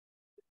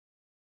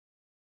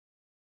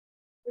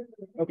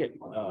Okay,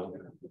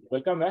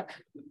 welcome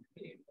back.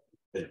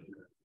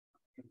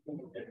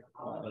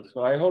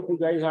 So I hope you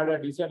guys had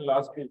a decent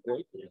last week,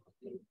 right?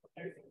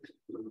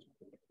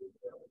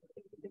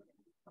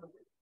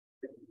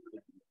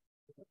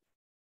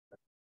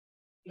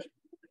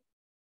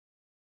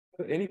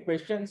 So any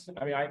questions?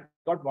 I mean, I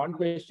got one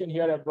question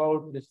here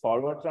about this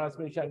forward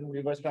transmission,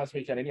 reverse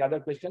transmission. Any other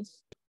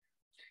questions?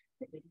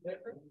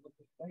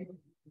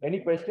 Any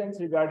questions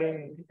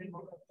regarding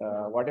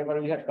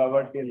whatever we had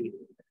covered till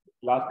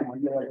last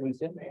Monday or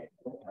Tuesday?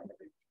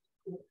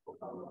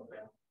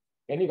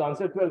 Any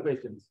conceptual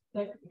questions?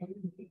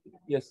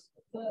 Yes.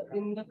 So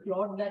in the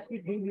plot that we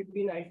did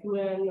between I2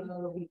 and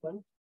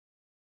V1,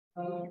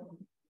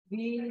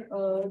 we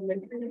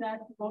mentioned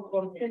that for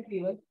constant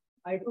level,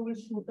 I2 will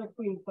shoot up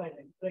to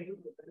infinite, right?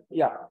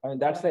 Yeah, I mean,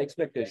 that's the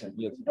expectation.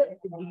 Yes. The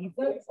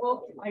reason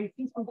of I2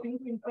 shooting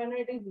to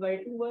infinite is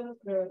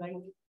Y2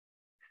 line.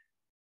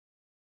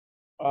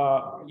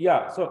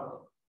 Yeah,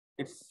 so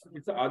it's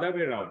the other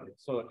way around.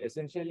 So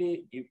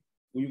essentially, if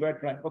we were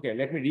trying, okay,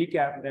 let me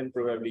recap, then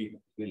probably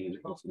we'll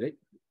right.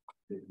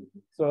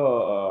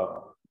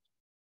 So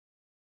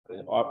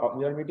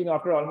we are meeting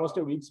after almost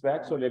a week's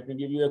back. So let me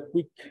give you a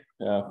quick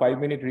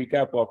 5-minute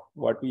recap of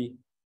what we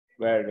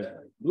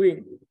were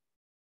doing.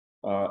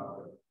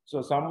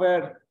 So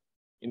somewhere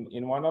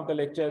in one of the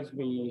lectures,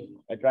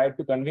 I tried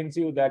to convince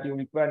you that you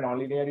require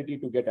nonlinearity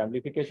to get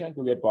amplification,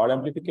 to get power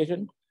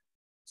amplification.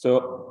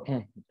 So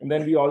and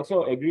then we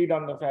also agreed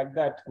on the fact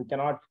that we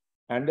cannot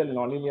handle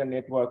nonlinear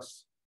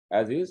networks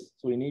as is.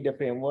 So we need a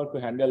framework to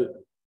handle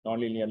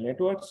nonlinear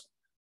networks.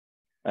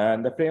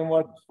 And the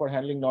framework for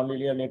handling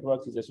nonlinear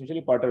networks is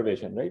essentially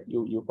perturbation, right?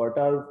 You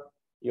perturb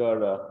you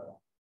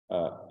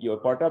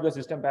perturb the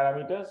system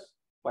parameters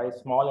by a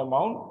small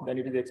amount, then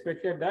it is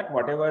expected that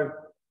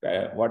whatever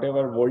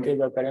voltage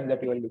or current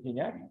that you are looking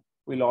at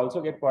will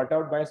also get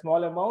perturbed by a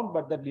small amount,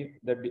 but the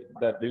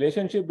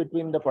relationship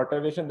between the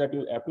perturbation that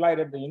you applied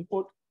at the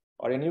input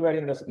or anywhere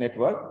in this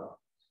network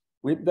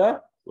with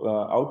the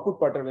output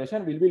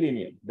perturbation will be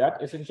linear.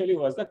 That essentially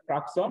was the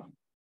crux of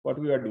what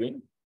we were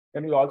doing.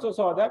 And we also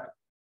saw that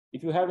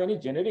if you have any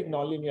generic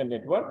nonlinear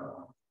network,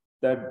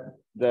 the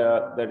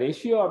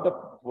ratio of the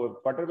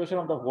perturbation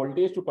of the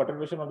voltage to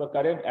perturbation of the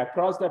current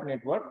across that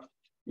network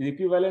is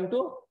equivalent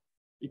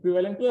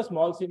to a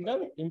small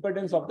signal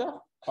impedance of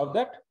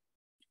that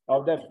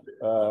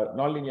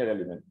nonlinear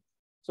element.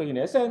 So in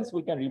essence,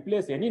 we can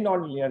replace any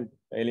nonlinear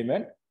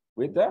element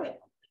with the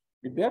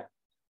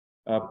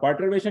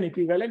perturbation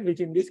equivalent, which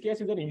in this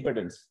case is an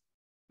impedance,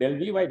 del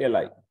V by del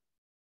I.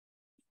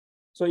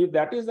 So if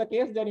that is the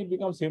case, then it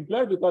becomes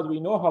simpler because we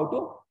know how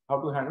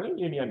to handle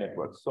linear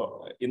networks.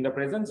 So in the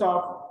presence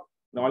of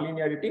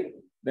nonlinearity,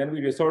 then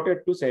we resorted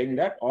to saying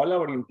that all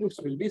our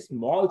inputs will be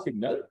small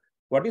signal.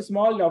 What is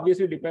small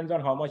obviously depends on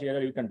how much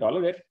error you can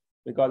tolerate,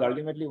 because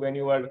ultimately when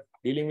you are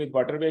dealing with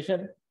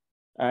perturbation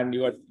and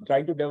you are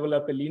trying to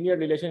develop a linear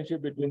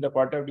relationship between the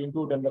perturbed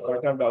input and the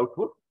perturbed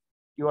output,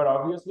 you are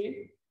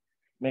obviously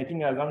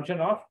making an assumption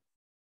of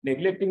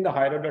neglecting the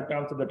higher order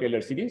terms of the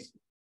Taylor series.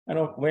 And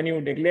when you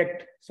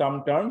neglect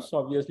some terms,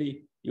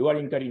 obviously you are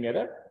incurring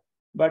error,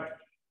 but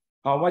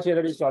how much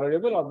error is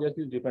tolerable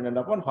obviously is dependent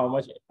upon how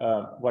much,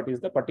 what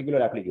is the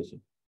particular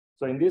application.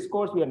 So in this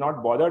course, we are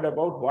not bothered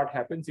about what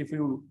happens if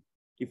you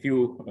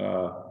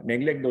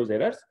neglect those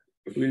errors.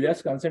 We'll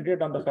just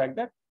concentrate on the fact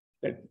that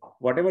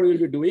whatever we'll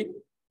be doing,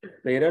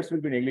 the errors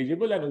will be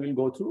negligible, and we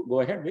will go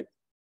ahead with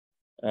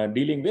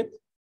dealing with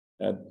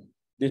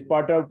this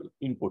part of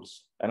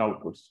inputs and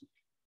outputs.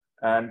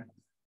 And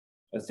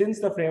since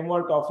the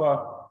framework of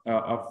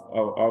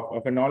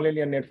a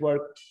nonlinear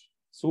network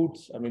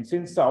suits, I mean,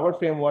 since our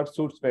framework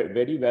suits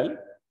very well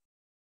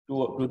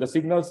to the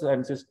signals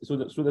and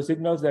to the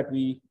signals that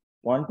we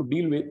want to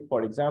deal with.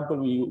 For example,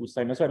 we use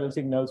sinusoidal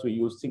signals, we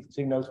use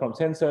signals from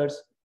sensors.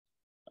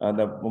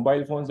 The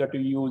mobile phones that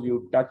you use,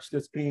 you touch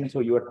the screen, so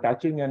you are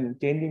touching and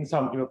changing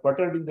you're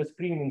perturbing the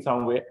screen in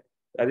some way.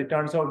 As it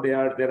turns out,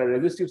 there are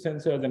resistive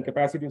sensors and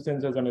capacitive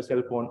sensors on a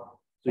cell phone.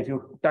 So if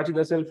you touch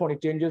the cell phone,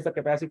 it changes the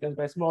capacitance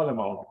by a small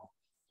amount.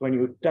 When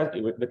you touch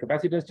the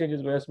capacitance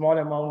changes by a small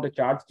amount, the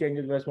charge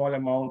changes by a small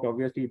amount.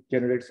 Obviously, it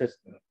generates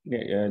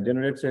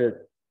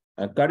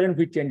a current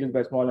which changes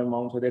by a small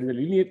amount. So there is a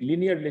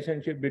linear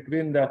relationship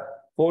between the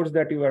force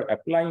that you are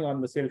applying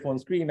on the cell phone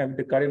screen and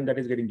the current that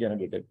is getting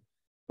generated.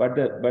 But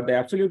the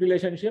absolute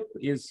relationship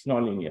is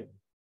nonlinear.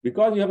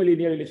 Because you have a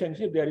linear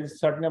relationship, there is a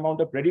certain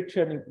amount of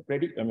prediction.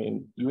 I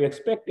mean, you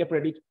expect a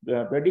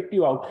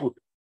predictive output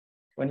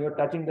when you're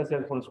touching the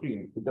cell phone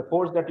screen. With the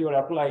force that you are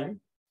applying,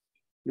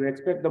 you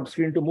expect the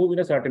screen to move in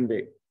a certain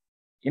way,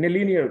 in a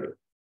linear way.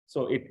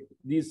 So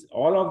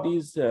all of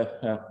these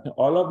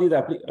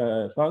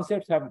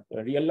concepts have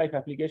real life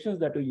applications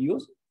that we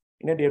use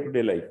in a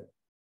day-to-day life.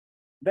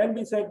 Then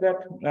we said that,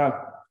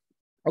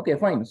 okay,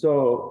 fine.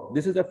 So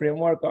this is a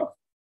framework of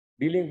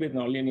dealing with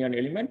nonlinear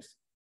elements,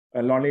 a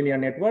nonlinear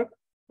network.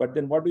 But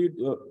then what do you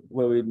do?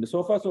 Well,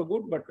 so far so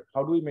good, but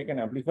how do we make an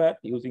amplifier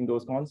using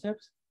those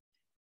concepts?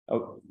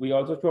 We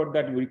also showed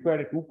that we require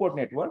a two-port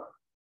network.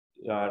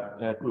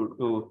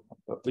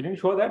 we didn't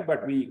show that,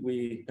 but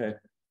we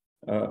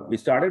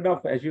started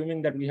off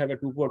assuming that we have a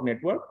two-port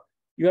network.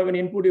 You have an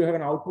input, you have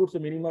an output, so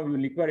minimum you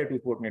will require a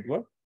two-port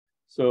network.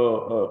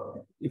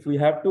 So if we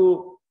have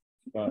to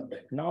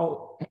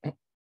now,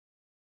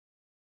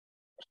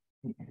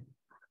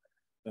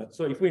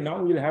 so if we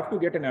now will have to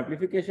get an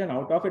amplification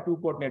out of a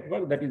two-port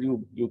network, that is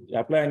you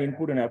apply an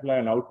input and apply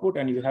an output,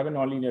 and you have a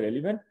nonlinear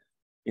element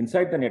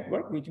inside the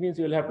network, which means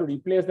you will have to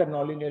replace that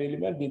nonlinear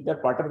element with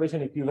that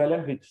perturbation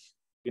equivalent, which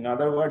in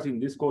other words, in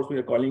this course, we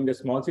are calling the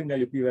small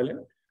signal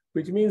equivalent,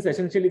 which means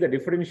essentially the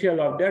differential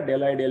of the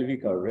del I del V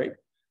curve, right?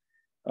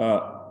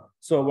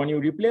 So when you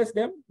replace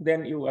them,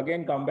 then you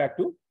again come back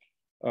to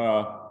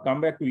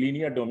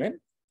linear domain,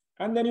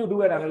 and then you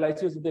do an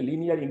analysis of the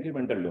linear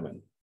incremental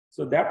domain.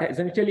 So that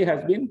essentially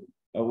has been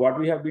what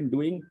we have been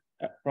doing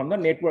from the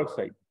network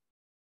side.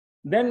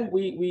 Then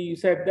we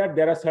said that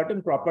there are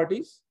certain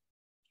properties,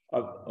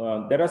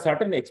 there are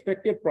certain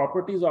expected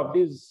properties of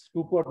this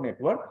two-port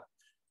network,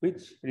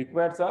 which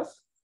requires us,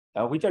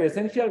 which are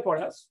essential for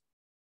us,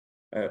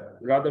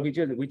 rather which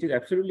is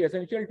absolutely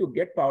essential to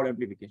get power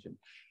amplification.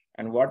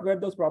 And what were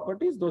those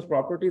properties? Those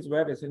properties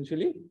were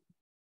essentially,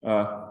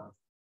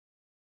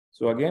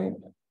 so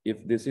again, if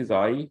this is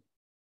I,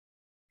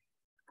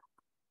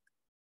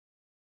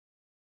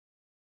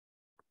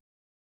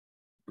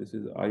 this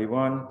is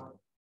I1,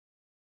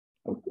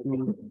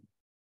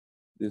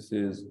 this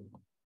is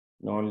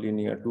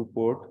nonlinear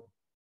two-port.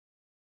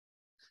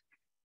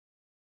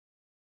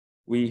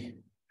 We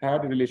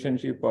had a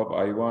relationship of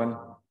I1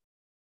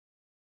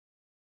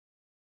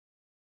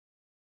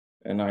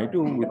 and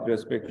I2 with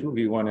respect to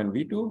V1 and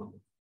V2.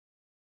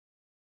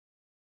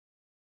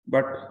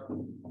 But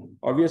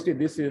obviously,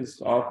 this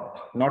is of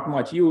not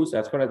much use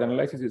as far as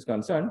analysis is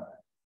concerned.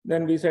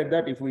 Then we said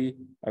that if we,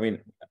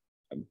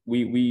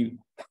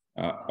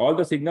 all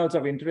the signals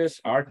of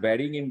interest are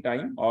varying in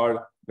time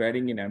or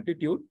varying in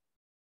amplitude.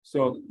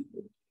 So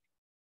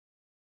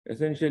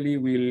essentially,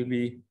 we'll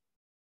be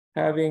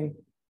having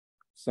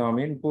some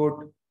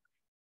input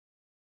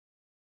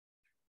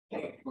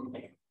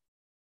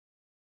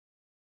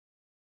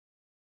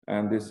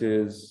and this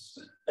is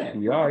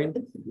Vi,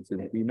 this is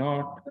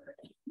V0.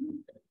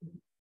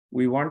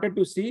 We wanted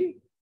to see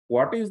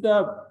what is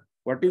the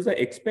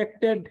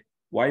expected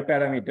Y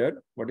parameter,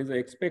 what is the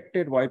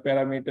expected Y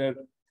parameter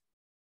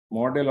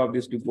model of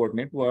this two-port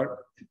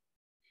network,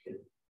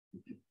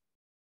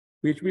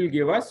 which will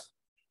give us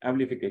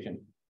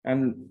amplification.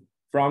 And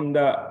from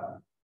the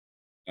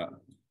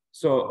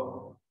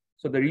so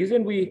the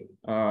reason we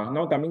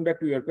now coming back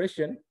to your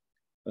question,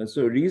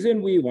 so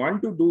reason we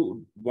want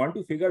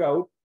to figure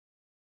out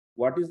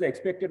what is the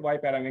expected Y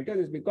parameter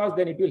is because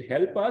then it will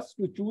help us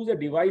to choose a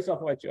device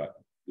of our choice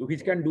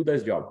which can do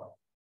this job.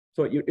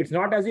 So it's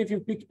not as if you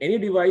pick any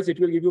device, it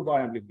will give you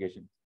power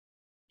amplification.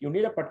 You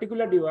need a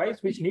particular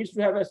device which needs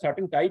to have a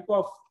certain type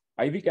of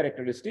IV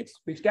characteristics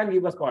which can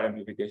give us power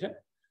amplification.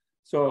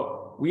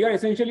 So we are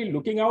essentially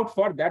looking out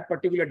for that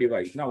particular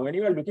device. Now, when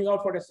you are looking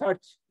out for a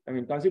search,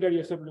 consider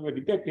yourself to be a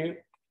detective.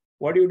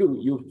 What do?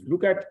 You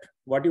look at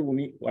what you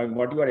need,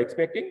 what you are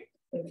expecting,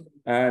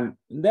 and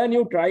then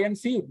you try and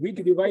see which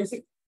device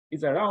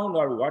is around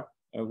or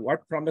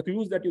what from the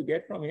clues that you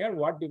get from here,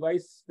 what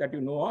device that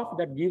you know of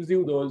that gives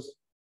you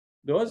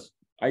those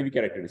IV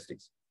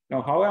characteristics.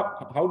 Now,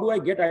 how do I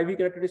get IV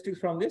characteristics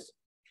from this?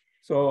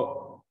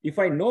 So if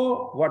I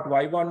know what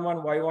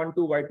Y11, Y12,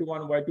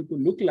 Y21,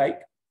 Y22 look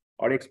like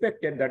or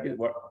expected, that is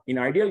what in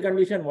ideal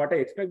condition, what I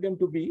expect them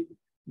to be,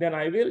 then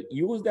I will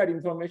use that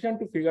information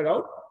to figure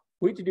out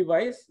which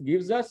device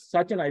gives us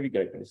such an IV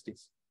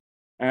characteristics.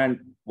 And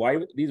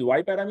these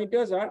Y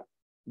parameters are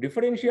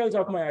differentials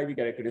of my IV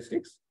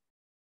characteristics.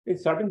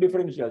 It's certain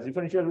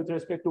differentials with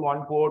respect to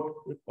one port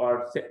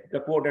or the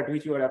port at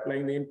which you are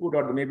applying the input,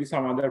 or maybe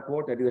some other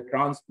port that is a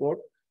transport.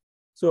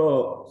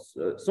 So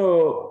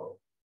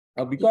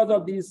because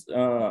of these,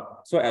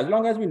 so as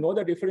long as we know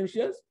the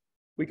differentials,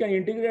 we can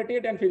integrate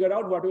it and figure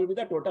out what will be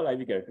the total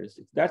IV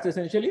characteristics. That's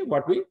essentially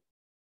what we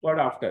got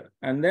after.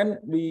 And then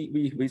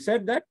we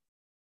said that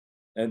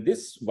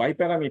this Y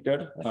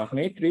parameter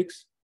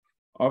matrix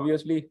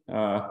obviously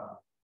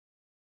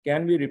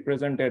can be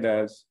represented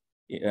as,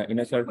 in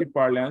a circuit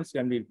parlance,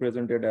 can be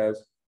represented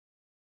as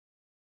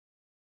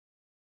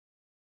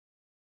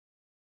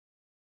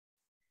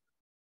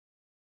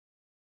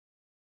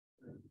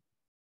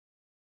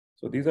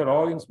so these are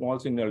all in small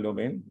signal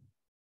domain.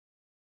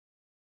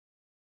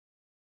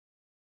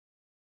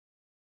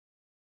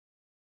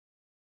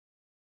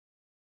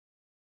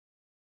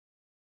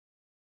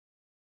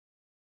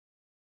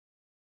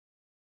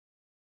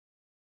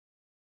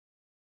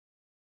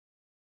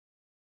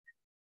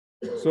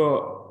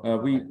 So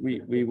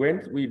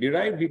we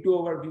derived V2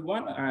 over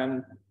V1,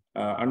 and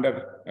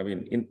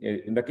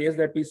in the case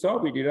that we saw,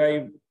 we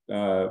derived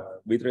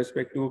with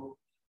respect to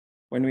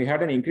when we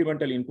had an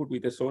incremental input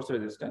with a source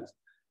resistance.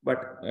 But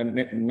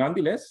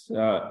nonetheless,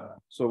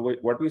 so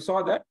what we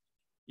saw that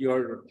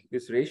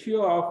this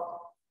ratio of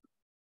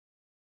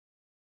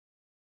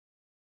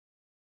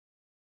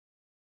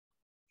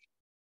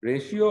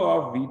ratio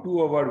of V2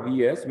 over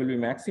Vs will be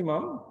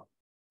maximum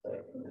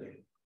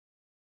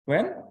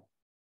when?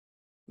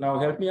 Now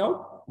help me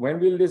out. When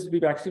will this be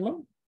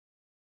maximum?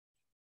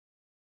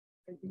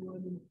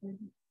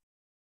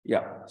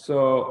 Yeah.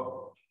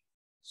 So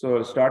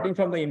starting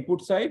from the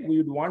input side, we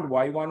would want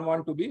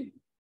Y11 to be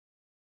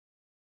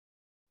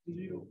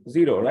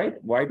 0, right?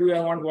 Why do I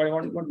want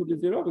Y11 to be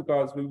 0?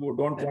 Because we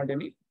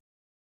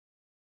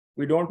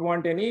don't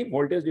want any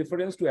voltage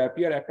difference to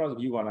appear across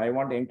V1. I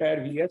want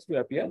entire Vs to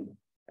appear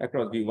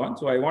across V1.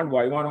 So I want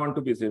Y11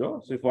 to be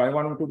 0. So if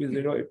Y11 to be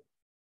 0,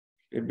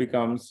 it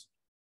becomes,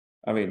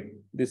 I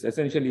mean, this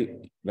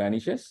essentially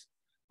vanishes.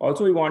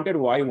 Also, we wanted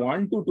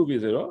Y12 to be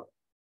 0.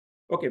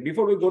 Okay,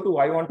 before we go to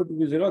Y12 to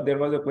be 0, there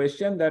was a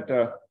question that,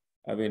 to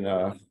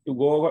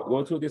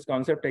go through this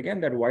concept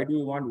again, that why do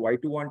we want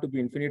Y21 to be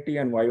infinity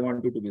and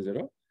Y12 to be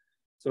 0?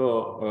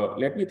 So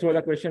let me throw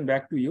the question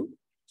back to you.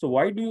 So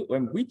why do you,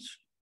 which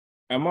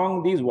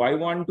among these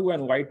Y12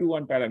 and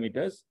Y21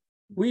 parameters,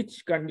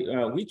 which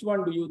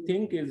one do you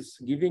think is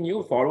giving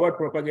you forward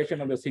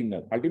propagation of the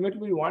signal? Ultimately,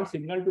 we want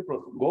signal to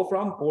go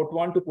from port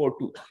 1 to port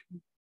 2,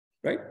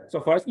 right? So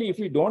firstly, if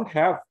we don't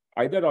have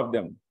either of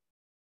them,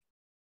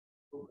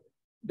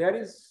 there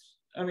is,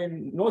 I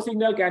mean, no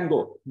signal can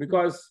go,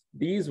 because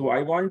these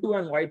Y12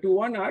 and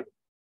Y21 are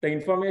the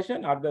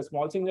information, are the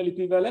small signal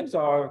equivalents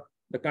or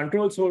the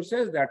control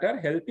sources that are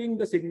helping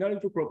the signal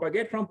to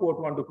propagate from port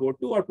 1 to port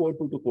 2 or port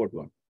 2 to port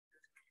 1,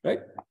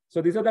 right?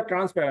 So these are the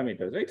trans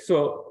parameters, right?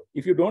 So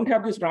if you don't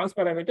have these trans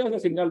parameters, the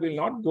signal will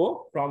not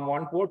go from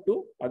one port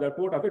to other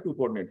port of a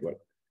two-port network.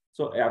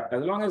 So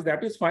as long as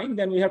that is fine,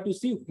 then we have to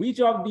see which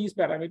of these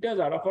parameters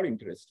are of our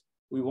interest.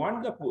 We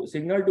want the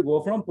signal to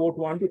go from port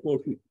 1 to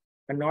port 2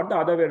 and not the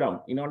other way around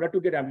in order to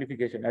get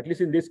amplification, at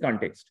least in this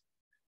context.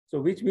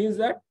 So which means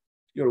that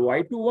your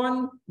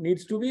Y21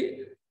 needs to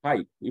be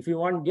high. If you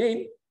want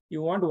gain,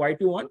 you want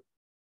Y21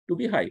 to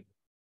be high,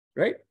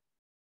 right?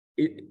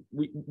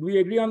 We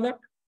agree on that?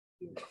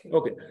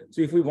 Okay,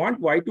 so if we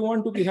want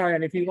Y21 to be high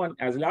and if we want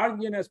as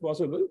large gain as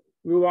possible,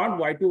 we want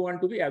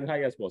Y21 to be as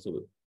high as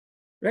possible,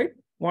 right?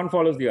 One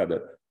follows the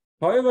other.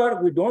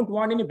 However, we don't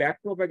want any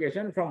back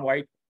propagation from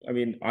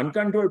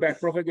uncontrolled back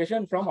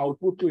propagation from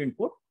output to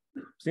input,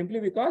 simply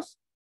because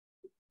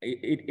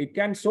it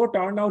can so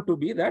turn out to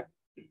be that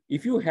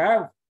if you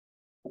have,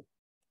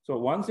 so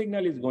one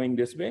signal is going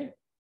this way,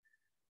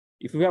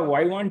 if you have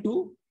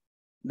Y12,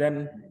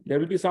 then there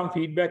will be some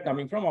feedback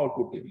coming from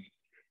output.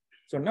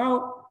 So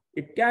now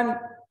it can,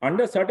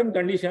 under certain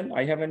condition,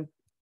 I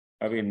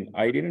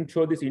didn't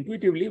show this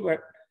intuitively, but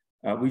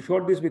we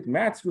showed this with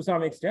maths to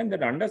some extent,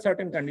 that under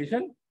certain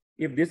condition,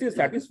 if this is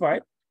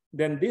satisfied,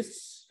 then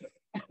this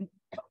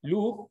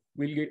loop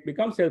will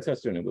become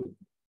self-sustainable.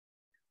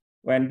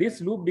 When this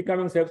loop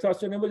becoming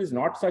self-sustainable is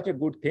not such a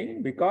good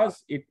thing,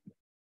 because it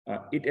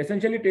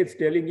essentially is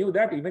telling you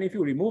that even if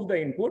you remove the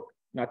input,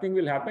 nothing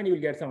will happen, you will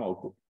get some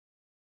output.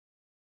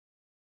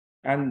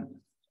 And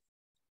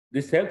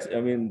this helps,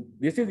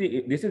 this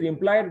is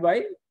implied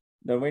by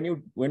the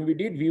when we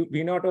did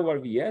V0 over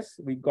Vs,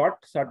 we got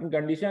certain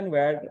condition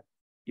where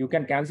you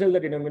can cancel the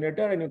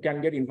denominator and you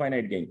can get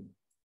infinite gain,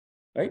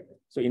 right?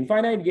 So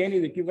infinite gain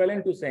is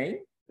equivalent to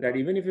saying that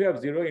even if you have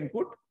 0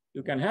 input,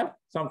 you can have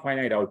some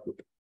finite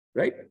output,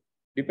 right?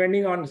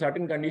 Depending on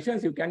certain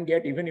conditions, you can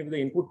get, even if the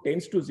input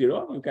tends to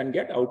 0, you can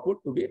get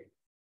output to be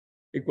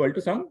equal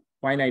to some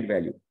finite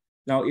value.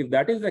 Now, if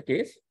that is the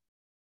case,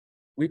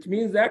 which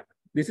means that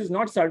this is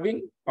not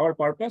serving our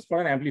purpose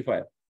for an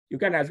amplifier. You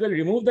can as well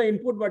remove the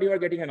input, but you are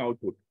getting an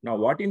output. Now,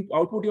 what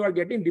output you are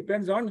getting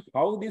depends on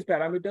how these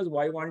parameters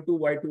Y12,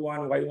 Y21,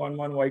 Y11,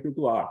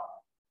 Y22 are.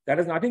 That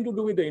has nothing to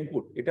do with the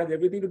input. It has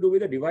everything to do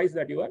with the device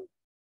that you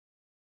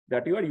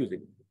are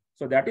using.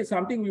 So that is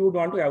something we would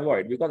want to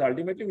avoid, because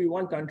ultimately we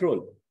want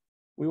control.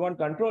 We want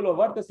control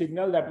over the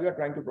signal that we are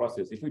trying to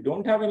process. If we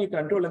don't have any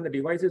control and the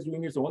device is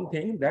doing its own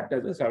thing, that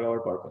doesn't serve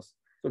our purpose.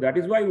 So that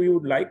is why we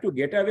would like to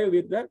get away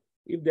with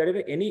if there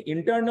is any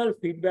internal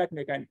feedback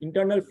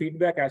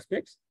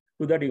aspects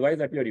to the device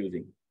that you are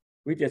using,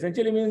 which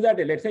essentially means that,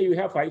 let's say you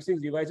have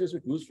 5-6 devices to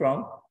choose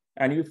from,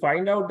 and you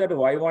find out that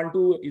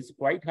Y12 is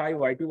quite high,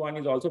 Y21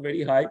 is also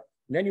very high,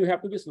 then you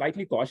have to be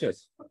slightly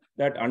cautious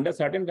that under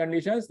certain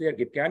conditions,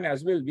 it can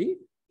as well be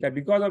that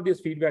because of this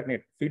feedback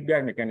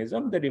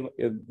mechanism,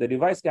 the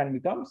device can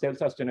become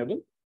self-sustainable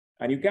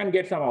and you can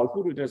get some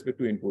output with respect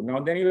to input. Now,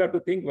 then you'll have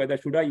to think whether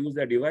should I use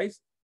the device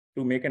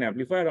to make an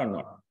amplifier or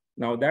not.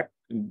 Now that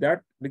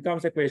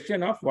becomes a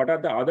question of what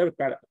are the other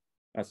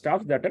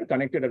stuff that are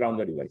connected around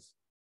the device.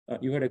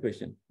 You had a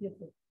question? Yes,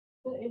 sir.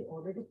 So in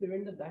order to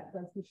prevent the back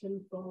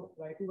transmission from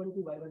Y21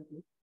 to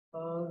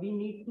Y12, we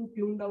need to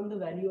tune down the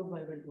value of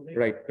Y12,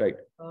 right? Right.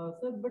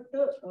 Sir, but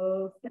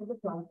for the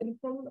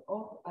transmission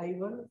of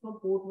I1 from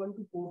port 1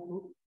 to port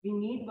 2, we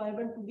need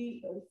Y1 to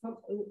be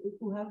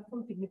to have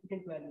some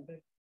significant value, right?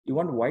 You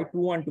want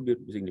Y21 to be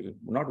significant,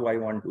 not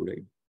Y12,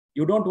 right?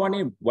 You don't want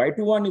a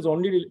Y21 is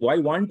only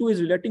Y12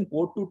 is relating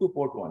port 2 to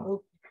port 1.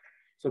 Okay.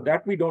 So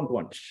that we don't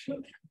want,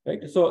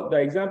 right? So the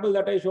example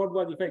that I showed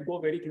was if I go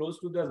very close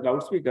to the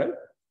loudspeaker,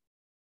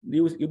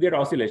 you get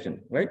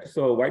oscillation, right?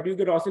 So why do you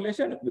get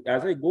oscillation?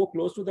 As I go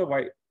close to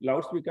the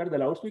loudspeaker, the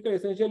loudspeaker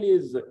essentially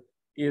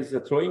is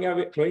throwing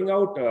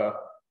out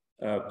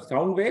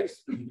sound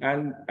waves,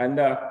 and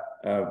the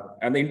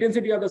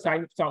intensity of the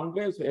sound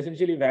waves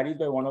essentially varies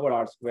by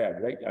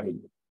 1/r², right? I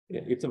mean,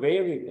 it's a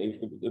wave.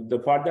 The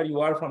farther you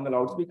are from the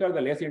loudspeaker,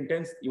 the less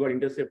intense you are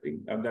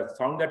intercepting, and the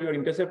sound that you are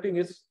intercepting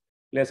is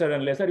lesser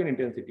and lesser in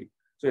intensity.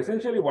 So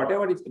essentially,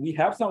 whatever is, we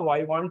have some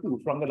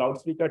Y12 from the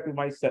loudspeaker to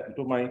my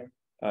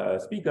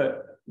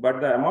speaker, but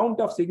the amount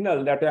of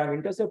signal that I am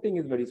intercepting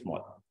is very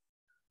small.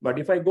 But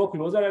if I go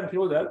closer and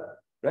closer,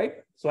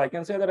 right? So I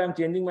can say that I'm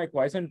changing my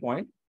quiescent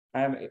point.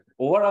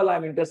 Overall,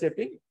 I'm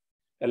intercepting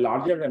a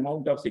larger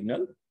amount of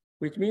signal,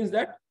 which means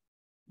that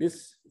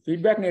this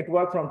feedback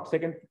network from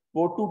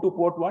port 2 to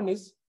port 1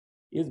 is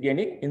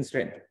gaining in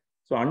strength.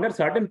 So under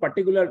certain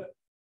particular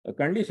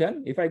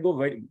condition, if I go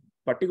very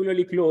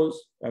particularly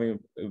close, I mean,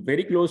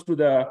 very close to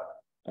the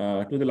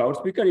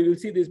loudspeaker, you will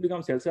see this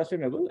becomes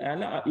self-sustainable.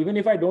 And even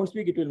if I don't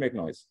speak, it will make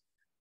noise,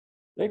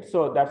 right?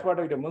 So that's what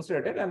I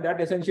demonstrated. And that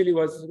essentially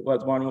was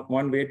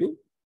one way to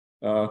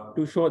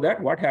show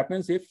that what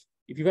happens if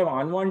you have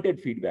unwanted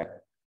feedback.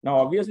 Now,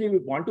 obviously, we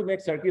want to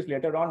make circuits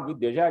later on with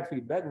desired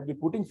feedback. We'll be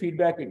putting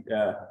feedback in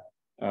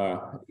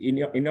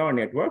our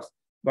networks,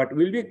 but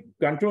we'll be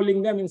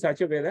controlling them in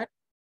such a way that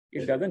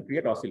it doesn't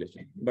create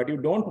oscillation. But you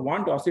don't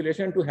want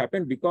oscillation to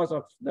happen because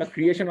of the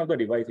creation of the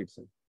device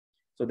itself.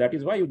 So that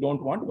is why you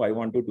don't want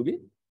Y12 to be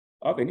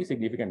of any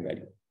significant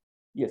value.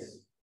 Yes.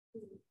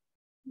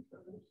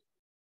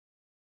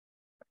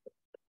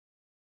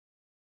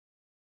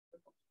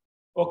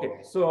 Okay,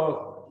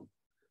 so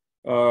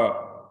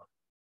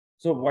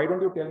why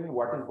don't you tell me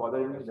what is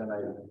bothering you, then I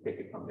will take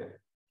it from there.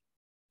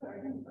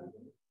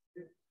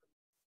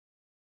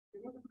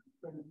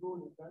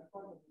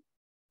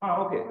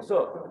 Okay,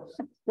 so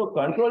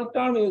control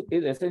term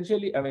is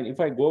essentially, I mean, if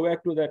I go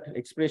back to that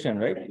expression,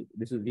 right?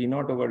 This is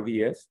V0 over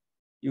Vs.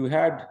 You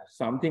had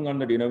something on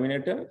the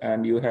denominator,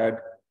 and you had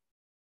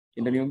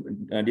in the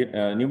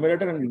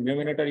numerator and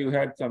denominator, you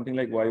had something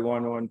like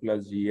Y11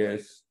 plus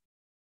Gs,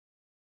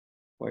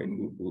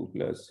 Y22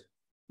 plus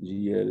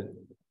GL,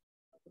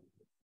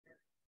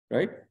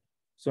 right?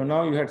 So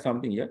now you had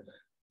something here.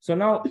 So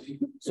now,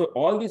 so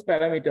all these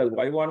parameters,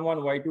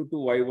 Y11,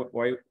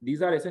 Y22,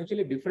 these are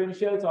essentially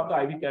differentials of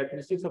the IV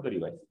characteristics of the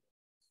device,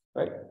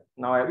 right?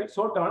 Now, as it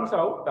so turns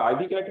out, the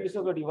IV characteristics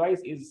of the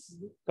device is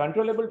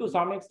controllable to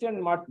some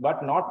extent,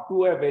 but not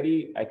to a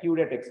very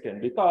accurate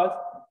extent, because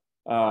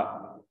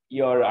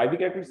your IV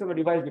characteristics of the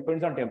device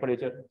depends on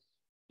temperature.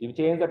 You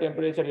change the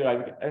temperature, your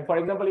IV, and for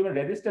example, even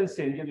resistance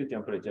changes with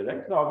temperature,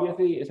 right? So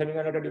obviously,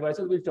 semiconductor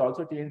devices will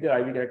also change their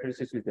IV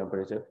characteristics with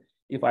temperature.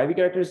 If IV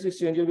characteristics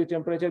changes with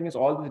temperature, means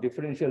all these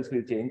differentials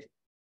will change.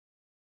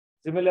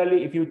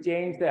 Similarly, if you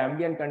change the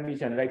ambient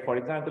condition, right? For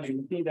example,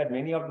 you see that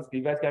many of these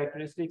device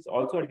characteristics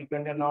also are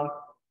dependent on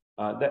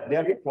they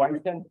are a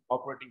constant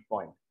operating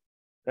point,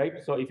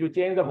 right? So if you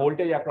change the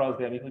voltage across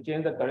them, if you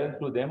change the current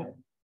through them,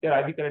 their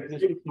IV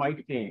characteristics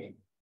might change.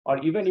 Or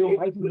even you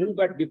might move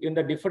in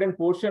the different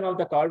portion of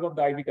the curve of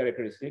the IV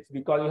characteristics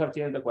because you have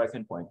changed the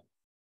quiescent point.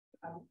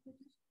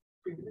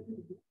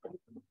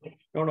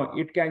 No,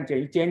 it can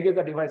change. It changes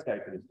the device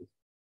characteristics.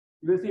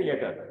 You will see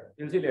later.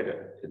 You'll see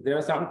later. There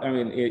are some, I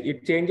mean,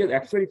 it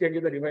actually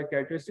changes the device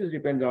characteristics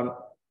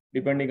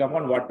depending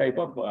upon what type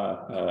of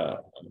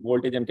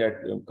voltage and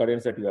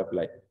currents that you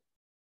apply.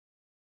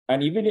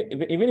 And even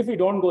if we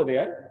don't go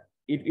there,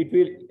 it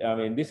will, I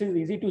mean, this is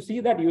easy to see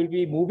that you will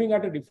be moving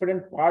at a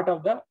different part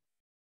of the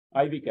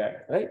IV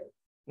cat, right?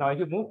 Now, if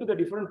you move to the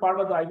different part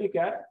of the IV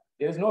cat,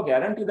 there is no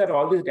guarantee that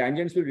all these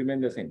tangents will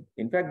remain the same.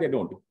 In fact, they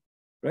don't,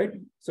 right?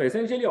 So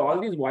essentially, all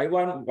these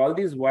Y1, all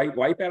these Y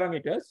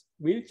parameters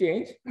will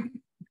change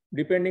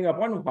depending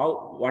upon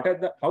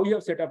how you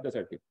have set up the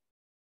circuit,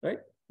 right?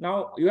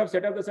 Now, you have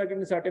set up the circuit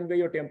in a certain way,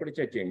 your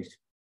temperature changed.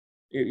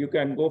 You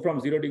can go from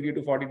 0 degree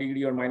to 40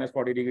 degree or minus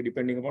 40 degree,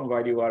 depending upon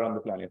where you are on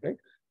the planet, right?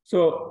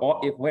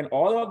 So when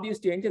all of these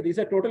changes, these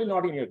are totally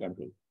not in your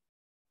control.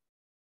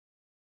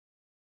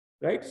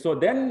 Right, so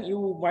then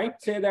you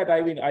might say that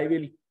I will.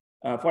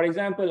 For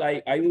example, I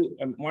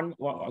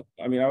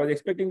was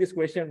expecting this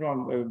question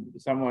from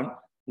someone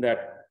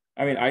that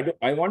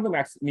I want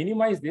to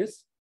minimize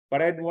this,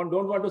 but I don't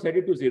want to set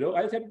it to 0.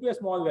 I'll set it to a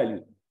small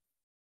value,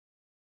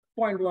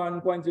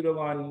 0.1,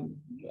 0.01.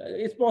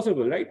 It's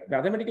possible, right?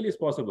 Mathematically, it's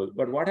possible.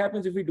 But what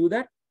happens if we do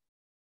that?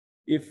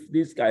 If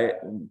these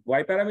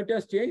Y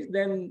parameters change,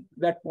 then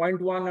that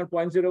 0.1 or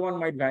 0.01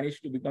 might vanish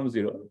to become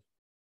 0,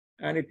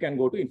 and it can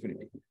go to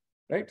infinity.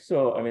 Right,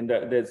 so I mean,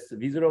 this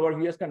V0 over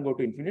Vs can go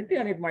to infinity,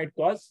 and it might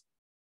cause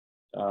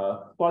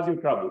you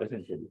trouble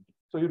essentially.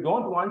 So you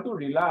don't want to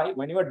rely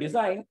when you are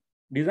designing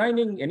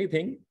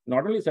anything,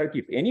 not only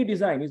circuit. Any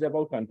design is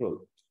about control.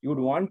 You would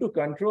want to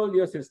control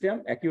your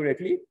system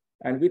accurately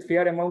and with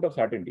fair amount of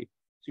certainty.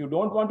 So you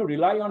don't want to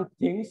rely on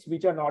things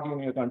which are not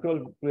in your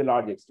control to a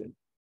large extent.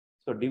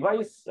 So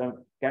device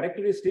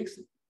characteristics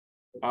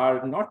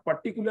are not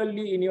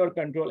particularly in your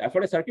control.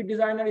 For a circuit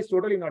designer, it's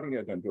totally not in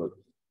your control.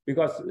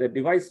 Because the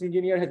device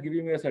engineer has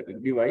given you a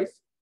certain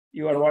device,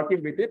 you are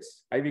working with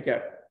its IV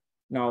care.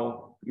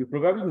 Now, you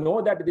probably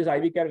know that this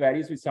IV care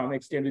varies with some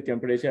extent with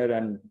temperature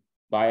and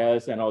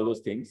bias and all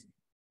those things.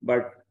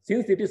 But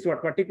since it is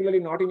particularly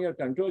not in your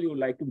control, you would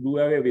like to do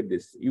away with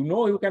this. You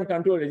know you can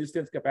control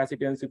resistance,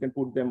 capacitance, you can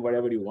put them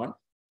wherever you want.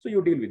 So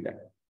you deal with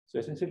that. So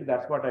essentially,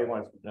 that's what I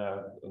was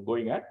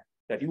going at.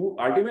 That you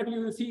ultimately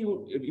will see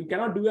you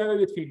cannot do away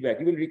with feedback.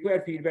 You will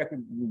require feedback to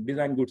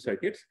design good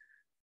circuits.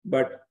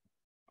 But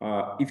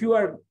if you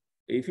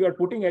are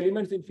putting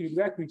elements in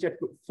feedback which are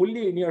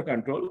fully in your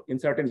control in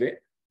certain way,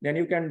 then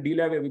you can deal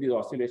away with these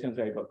oscillations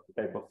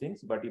type of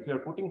things. But if you are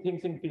putting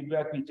things in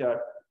feedback which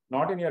are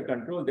not in your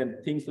control,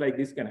 then things like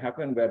this can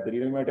happen where the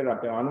denominator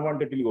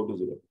unwantedly go to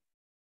 0.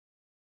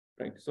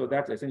 Right. So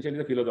that's essentially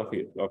the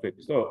philosophy of it.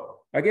 So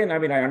again, I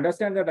mean, I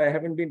understand that I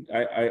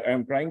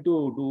am trying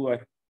to do a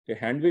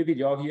hand wavy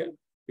job here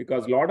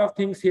because a lot of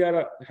things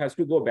here has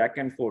to go back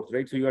and forth,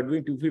 right? So you are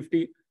doing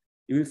 250.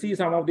 You will see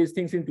some of these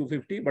things in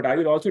 250, but I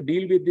will also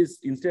deal with this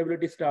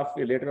instability stuff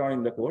later on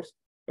in the course.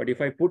 But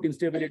if I put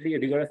instability, a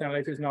rigorous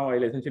analysis now,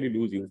 I'll essentially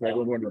lose you. So I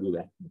don't want to do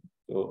that.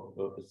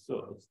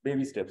 So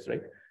baby steps,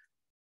 right?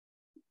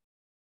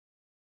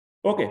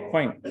 Okay,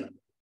 fine.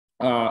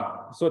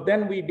 So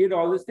then we did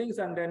all these things,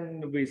 and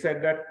then we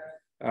said that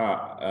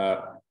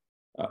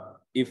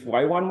if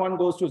Y11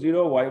 goes to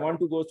 0,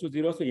 Y12 goes to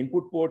 0, so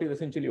input port is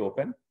essentially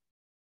open,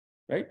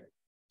 right?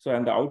 So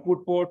and the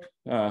output port,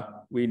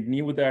 we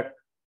knew that,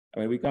 I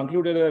mean, we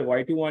concluded that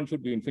Y21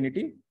 should be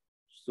infinity,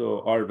 so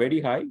or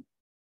very high.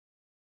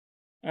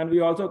 And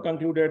we also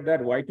concluded that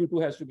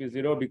Y22 has to be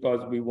 0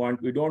 because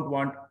we don't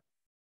want,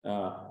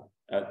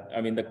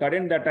 I mean, the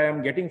current that I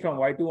am getting from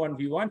Y21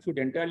 V1 should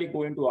entirely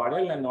go into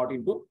RL and not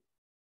into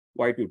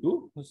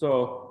Y22.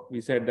 So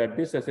we said that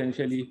this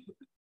essentially,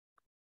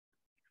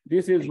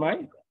 this is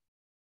my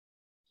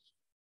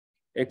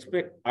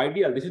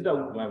ideal. This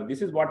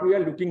is what we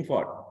are looking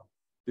for.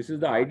 This is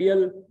the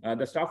ideal,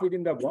 the stuff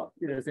within the box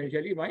is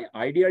essentially my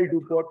ideal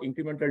two-port,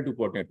 incremental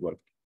two-port network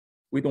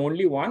with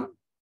only one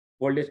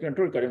voltage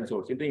control current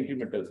source in the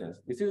incremental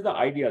sense. This is the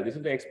ideal. This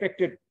is the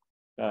expected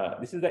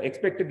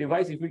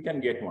device if we can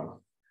get one.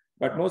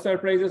 But no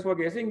surprises for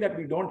guessing that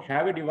we don't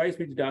have a device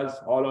which does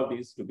all of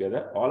these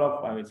together.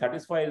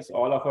 Satisfies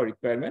all of our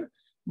requirement.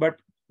 But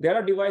there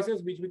are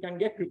devices which we can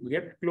get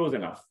close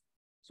enough.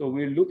 So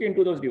we'll look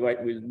into those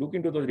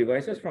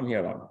devices from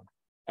here on.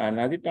 And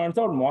as it turns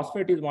out,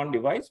 MOSFET is one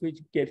device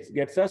which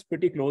gets us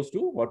pretty close to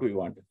what we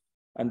want.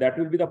 And that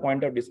will be the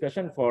point of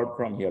discussion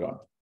from here on.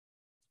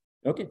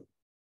 Okay.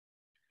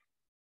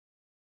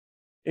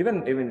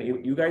 Even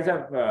you guys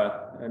have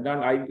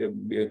done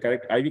IV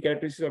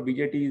characteristics of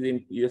BJTs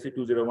in ESC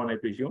 201, I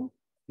presume.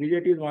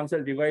 BJT is one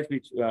cell device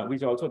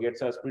which also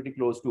gets us pretty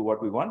close to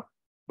what we want.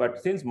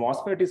 But since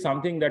MOSFET is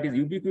something that is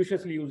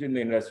ubiquitously used in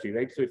the industry,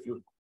 right? So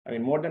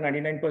more than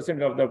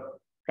 99% of the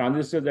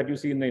transistors that you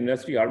see in the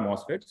industry are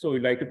MOSFETs. So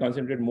we'd like to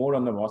concentrate more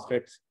on the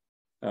MOSFETs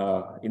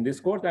in this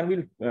course, and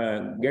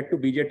we'll get to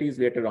BJTs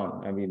later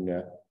on. I mean,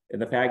 in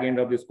the fag end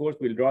of this course,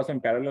 we'll draw some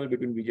parallel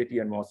between BJT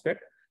and MOSFET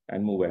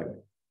and move ahead.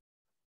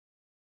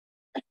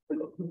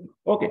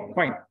 Okay,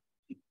 fine.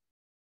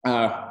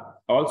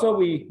 Also,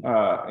 we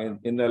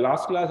in the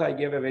last class, I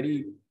gave a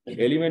very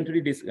elementary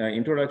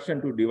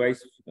introduction to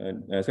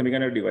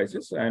semiconductor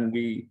devices, and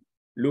we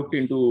looked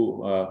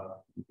into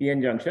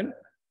PN junction.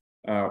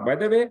 By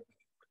the way,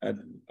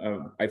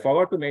 I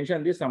forgot to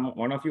mention this.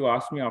 One of you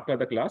asked me after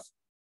the class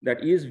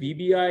that is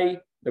VBI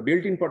the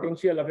built-in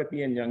potential of a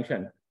PN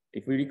junction.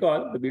 If we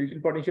recall, the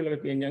built-in potential of a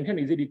PN junction,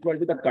 is it equal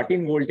to the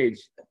cut-in voltage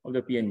of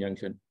the PN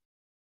junction?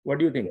 What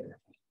do you think?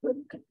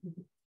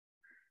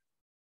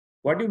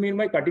 What do you mean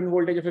by cut-in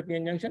voltage of a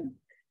PN junction?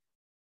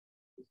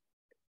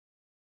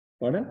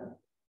 Pardon?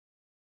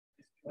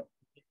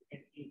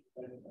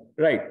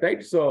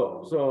 Right.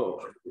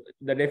 So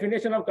the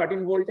definition of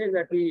cut-in voltage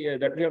that we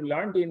have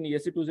learned in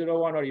ESC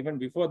 201 or even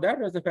before that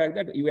was the fact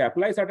that you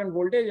apply certain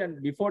voltage,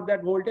 and before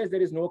that voltage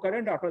there is no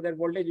current. After that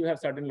voltage you have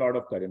certain lot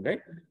of current,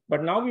 right?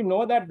 But now we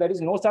know that there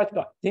is no such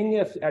thing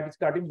as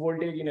cut-in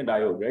voltage in a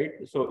diode, right?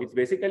 So it's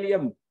basically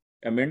a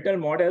mental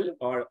model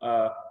or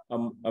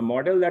a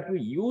model that we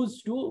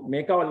use to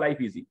make our life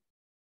easy.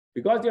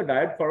 Because your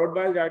forward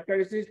bias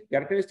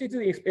characteristics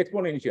is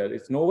exponential.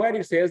 It's nowhere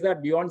it says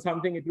that beyond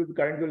something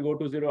current will go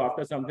to 0,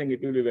 after something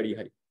it will be very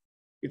high.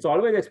 It's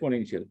always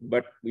exponential.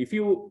 But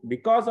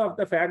because of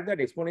the fact that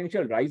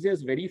exponential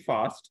rises very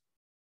fast,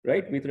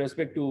 right, with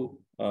respect to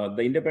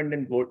the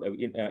independent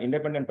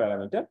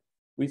parameter,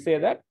 we say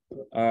that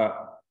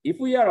if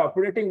we are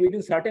operating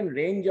within certain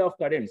range of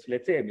currents,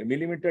 let's say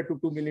millimeter to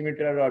 2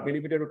 millimeter or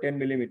millimeter to 10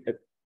 millimeter,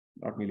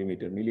 not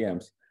millimeter,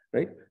 milliamps.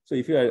 Right. So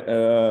if you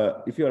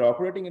are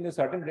operating in a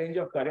certain range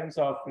of currents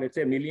of, let's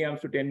say,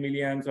 milliamps to 10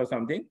 milliamps or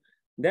something,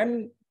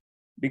 then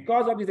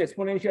because of this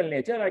exponential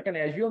nature, I can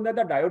assume that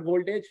the diode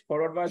voltage,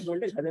 forward bias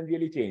voltage, hasn't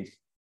really changed.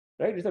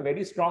 Right. It's a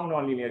very strong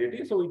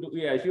nonlinearity. So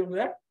we assume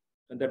that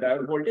the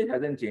diode voltage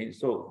hasn't changed.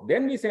 So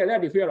then we say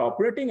that if you are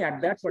operating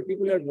at that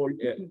particular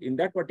voltage, in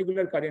that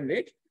particular current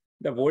range,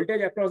 the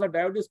voltage across the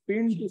diode is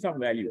pinned to some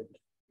value.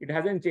 It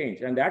hasn't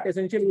changed. And that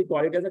essentially we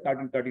call it as a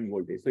cut-in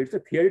voltage. So it's a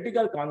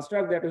theoretical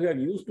construct that we have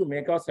used to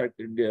make our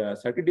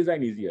circuit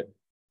design easier.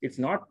 It's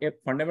not a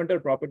fundamental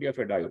property of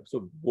a diode.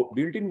 So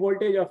built-in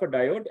voltage of a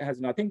diode has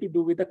nothing to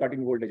do with the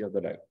cut-in voltage of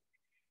the diode.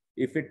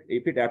 If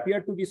it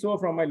appeared to be so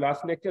from my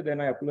last lecture,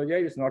 then I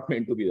apologize. It's not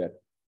meant to be that.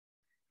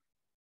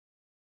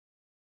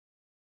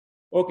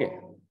 Okay.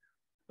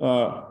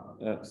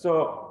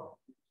 So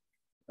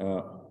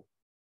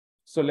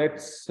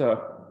let's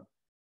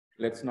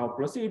now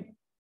proceed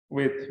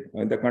with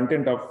the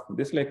content of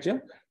this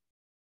lecture.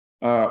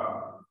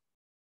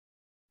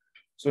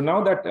 So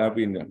now that I've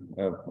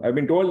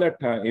been told that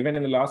even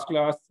in the last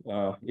class,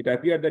 it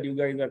appeared that you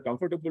guys are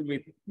comfortable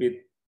with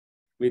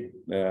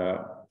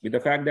the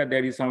fact that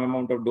there is some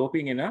amount of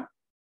doping in a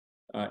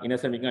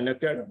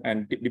semiconductor,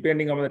 and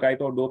depending on the type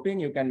of doping,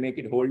 you can make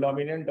it hole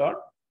dominant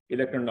or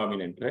electron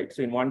dominant, right?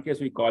 So in one case,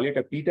 we call it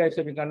a p-type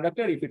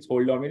semiconductor if it's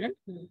hole dominant,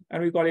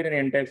 and we call it an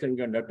n-type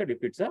semiconductor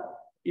if it's a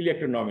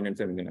electron dominant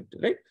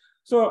semiconductor, right?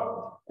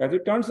 So as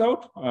it turns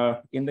out,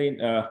 when you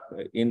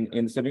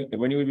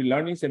will be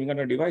learning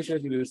semiconductor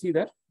devices, you will see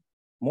that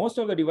most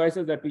of the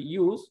devices that we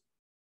use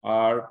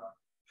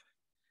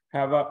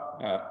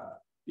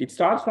it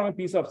starts from a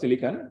piece of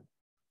silicon.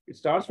 It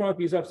starts from a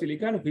piece of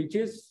silicon which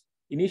is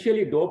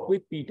initially doped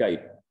with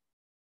p-type,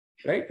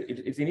 right?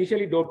 It's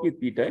initially doped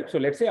with p-type. So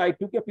let's say I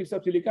took a piece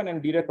of silicon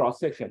and did a cross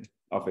section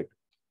of it.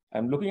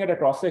 I'm looking at a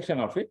cross section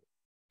of it,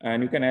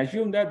 and you can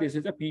assume that this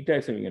is a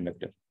p-type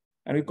semiconductor.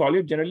 And we call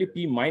it generally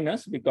P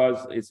minus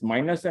because its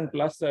minus and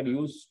plus are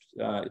used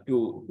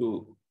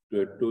to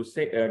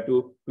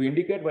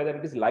indicate whether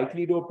it is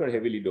lightly doped or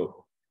heavily doped.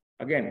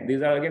 Again,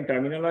 these are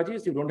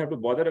terminologies. You don't have to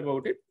bother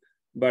about it.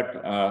 But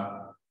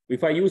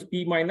if I use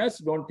P minus,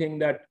 don't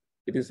think that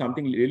it is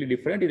something really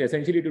different. It's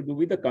essentially to do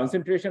with the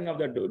concentration of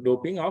the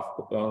doping of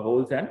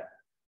holes and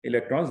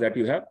electrons that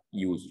you have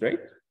used, right?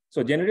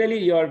 So generally,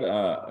 you're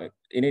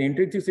in an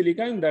intrinsic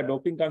silicon, the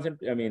doping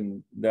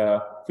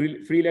the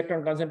free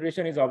electron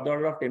concentration is of the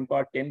order of 10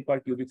 power 10 per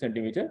cubic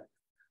centimeter.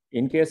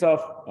 In case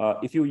of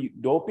if you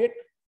dope it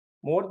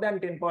more than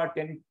 10 power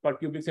 10 per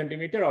cubic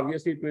centimeter,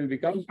 obviously it will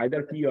become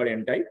either P or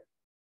N type.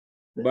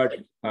 But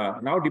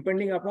now,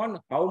 depending upon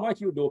how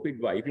much you dope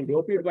it by, if you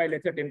dope it by,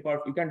 let's say 10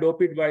 power, you can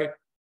dope it by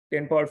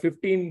 10 power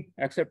 15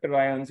 acceptor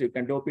ions, you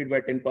can dope it by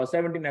 10 power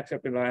 17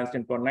 acceptor ions,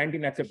 10 power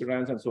 19 acceptor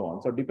ions, and so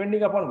on. So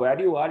depending upon where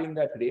you are in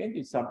that range,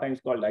 it's sometimes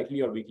called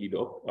lightly or weakly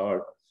doped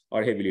or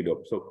heavily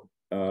doped. So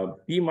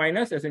P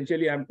minus,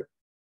 essentially,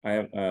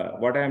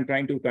 what I am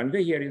trying to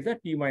convey here is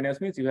that P minus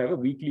means you have a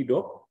weakly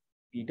doped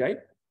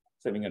P-type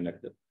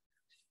semiconductor.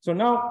 So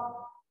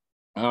now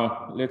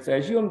let's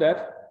assume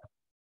that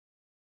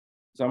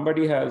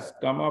somebody has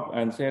come up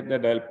and said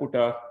that I'll put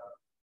a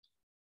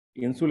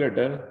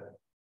insulator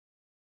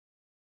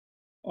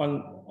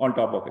on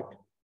top of it.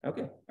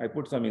 Okay, I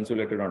put some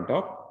insulator on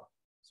top.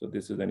 So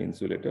this is an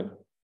insulator.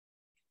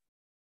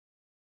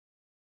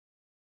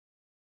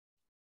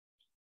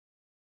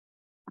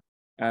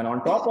 And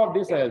on top of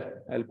this,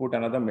 I'll put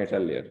another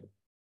metal layer.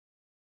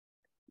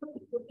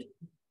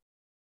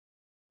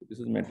 This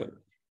is metal.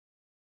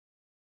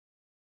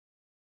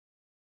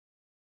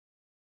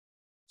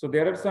 So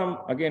there are some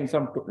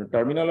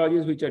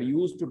terminologies which are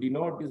used to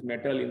denote this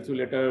metal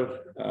insulator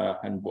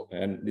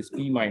and this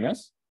P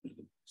minus.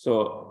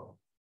 So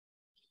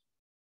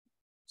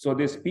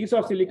this piece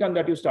of silicon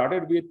that you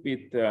started with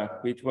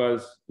which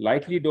was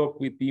lightly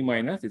doped with P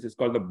minus, this is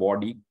called the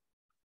body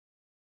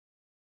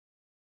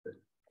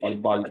or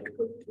bulk.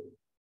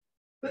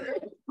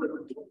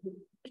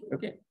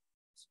 Okay,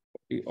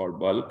 or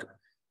bulk.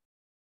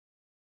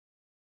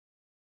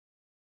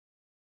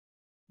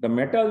 The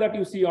metal that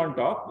you see on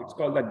top, it's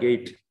called the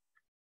gate.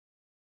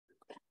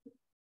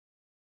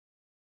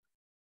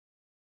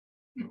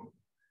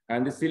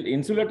 And this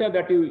insulator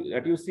that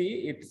you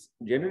see, it's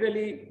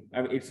generally,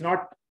 it's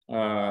not,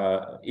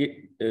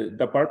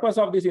 the purpose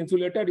of this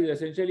insulator is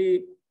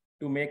essentially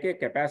to make a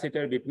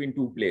capacitor between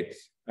two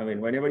plates.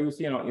 Whenever you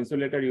see an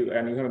insulator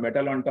and you have a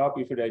metal on top,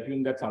 you should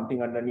assume that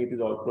something underneath is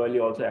probably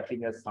also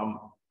acting as some,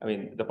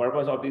 the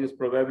purpose of this is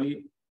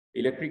probably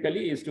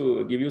electrically is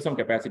to give you some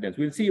capacitance.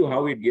 We'll see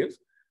how it gives,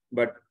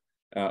 but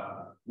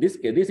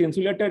this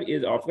insulator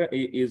is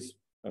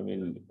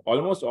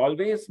almost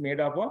always made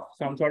up of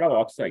some sort of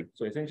oxide.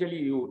 So essentially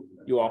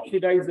you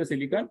oxidize the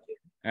silicon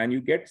and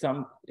you get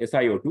some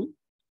SiO2.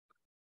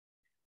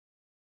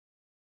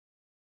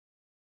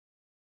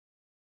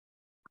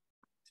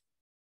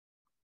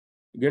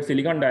 You get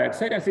silicon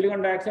dioxide, and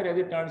silicon dioxide, as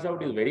it turns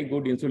out, is very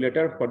good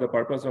insulator for the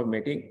purpose of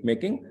making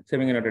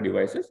semiconductor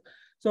devices.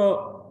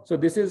 So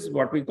this is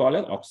what we call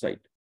an oxide.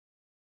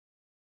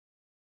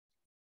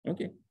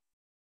 Okay.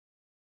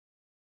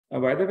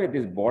 By the way,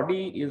 this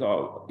body is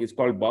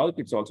called bulk.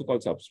 It's also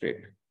called substrate.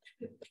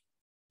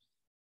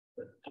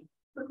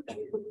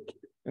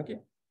 Okay.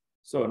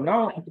 So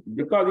now,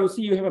 because you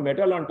see, you have a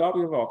metal on top,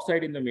 you have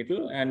oxide in the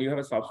middle, and you have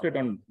a substrate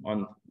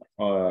on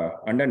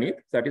underneath.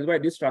 That is why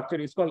this structure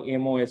is called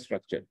MOS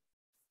structure,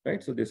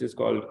 right? So this is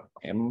called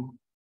MOS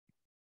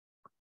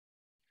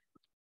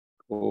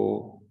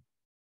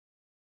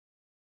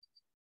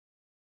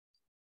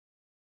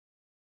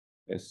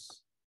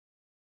Yes.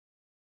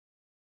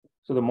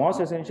 So the MOS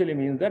essentially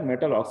means that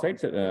metal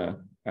oxides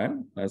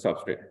and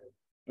substrate.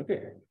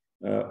 Okay.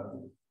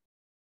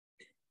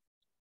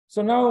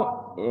 So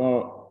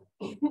now,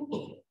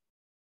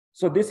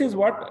 so this is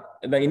what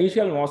the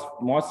initial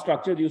MOS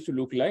structure used to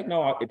look like.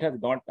 Now it has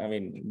got, I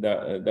mean,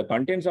 the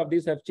contents of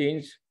this have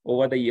changed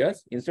over the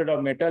years. Instead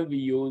of metal, we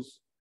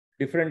use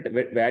different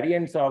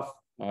variants of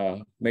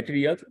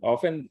materials.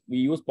 Often we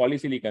use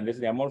polysilicon. This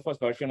is the amorphous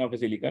version of a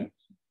silicon,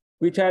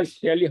 which has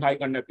fairly high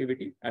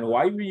conductivity. And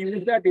why we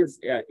use that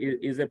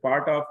is a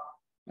part of,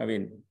 I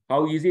mean,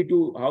 how easy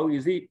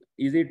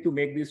to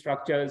make these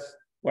structures.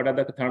 What are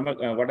the thermal,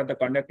 what are the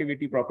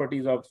conductivity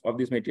properties of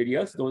these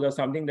materials? Those are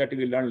something that we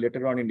will learn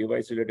later on in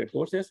device-related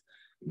courses.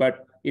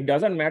 But it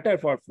doesn't matter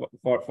for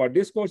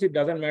this course. It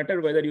doesn't matter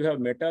whether you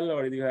have metal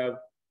or you have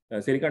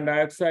silicon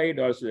dioxide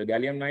or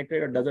gallium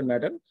nitride. It doesn't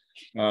matter.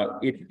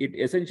 It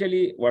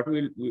essentially what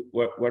we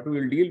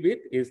will deal with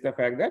is the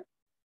fact that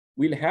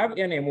we'll have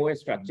an MOS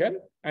structure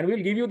and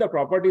we'll give you the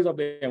properties of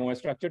the MOS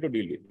structure to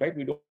deal with. Right?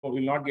 We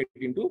will not get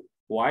into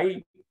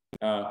why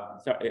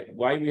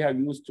we have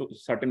used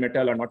certain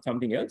metal or not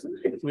something else. So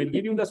we'll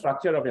give you the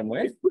structure of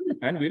MOS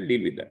and we'll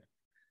deal with that.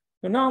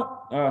 So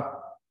now,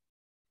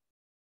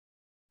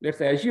 let's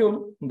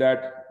assume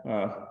that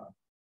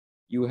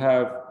you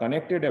have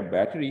connected a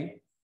battery.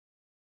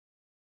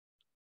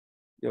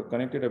 You have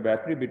connected a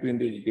battery between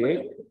the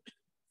gate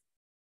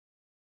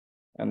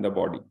and the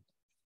body.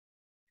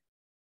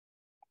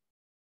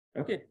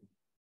 Okay.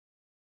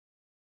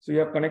 So you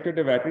have connected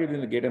a battery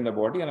between the gate and the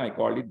body, and I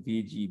called it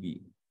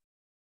VGB.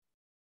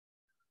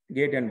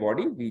 Gate and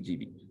body,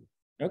 VGB.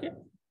 Okay.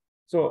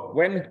 So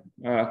when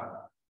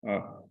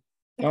now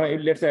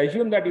let's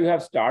assume that you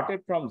have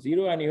started from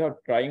 0 and you are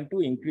trying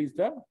to increase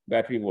the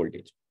battery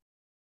voltage.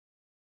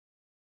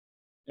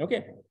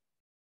 Okay.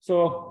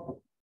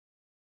 So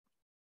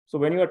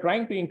when you are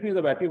trying to increase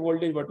the battery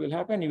voltage, what will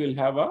happen? You will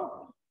have a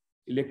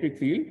electric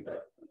field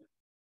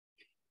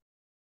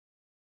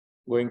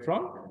going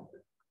from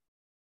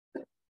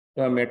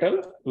the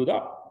metal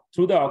to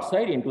through the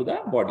oxide into the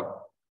body.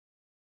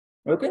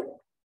 Okay.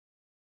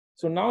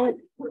 So now,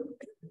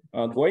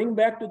 going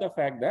back to the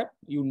fact that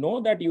you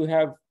know that you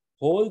have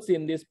holes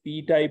in this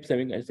P-type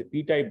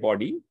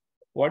body,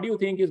 what do you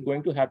think is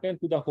going to happen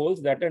to the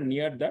holes that are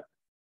near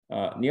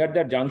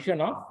the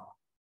junction of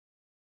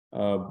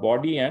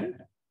body and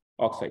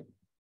oxide?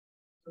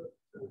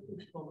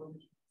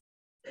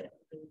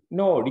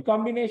 No,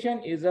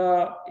 recombination is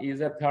a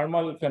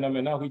thermal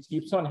phenomena which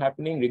keeps on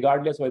happening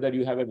regardless whether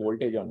you have a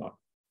voltage or not,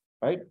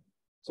 right?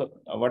 So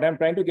what I'm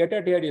trying to get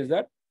at here is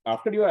that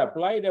after you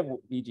apply the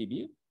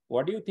VGB,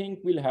 what do you think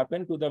will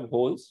happen to the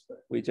holes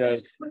which are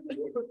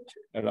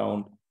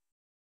around?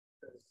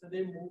 So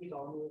they move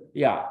downward.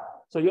 Yeah.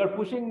 So you are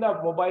pushing the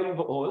mobile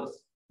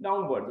holes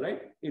downwards, right?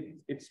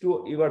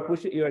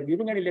 You are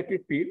giving an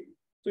electric field,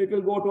 so it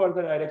will go towards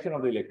the direction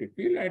of the electric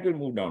field and it will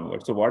move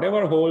downwards. So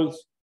whatever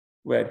holes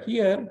were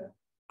here,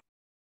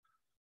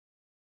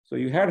 so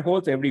you had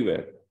holes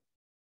everywhere.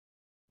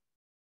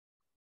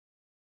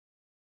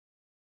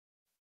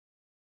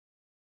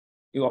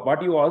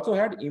 But you also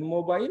had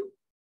immobile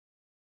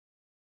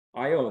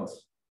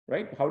ions,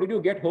 right? How did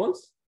you get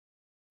holes?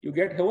 You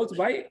get holes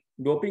by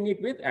doping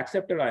it with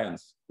acceptor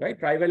ions, right?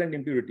 Trivalent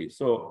impurities.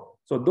 So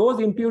those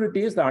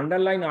impurities, the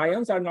underlying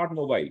ions are not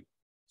mobile.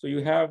 So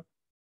you have,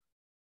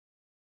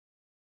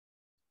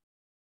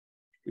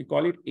 we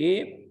call it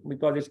A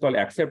because it's called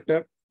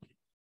acceptor.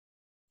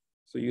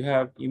 So you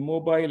have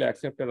immobile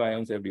acceptor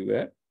ions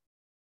everywhere.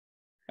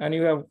 And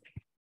you have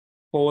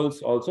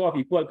holes also of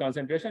equal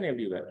concentration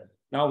everywhere.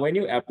 Now, when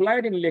you apply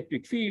an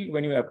electric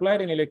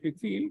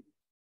field,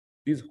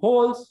 these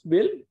holes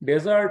will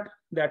desert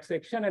that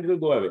section and will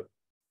go away,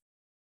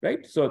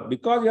 right? So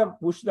because you have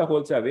pushed the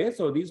holes away,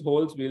 so these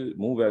holes will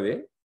move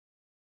away.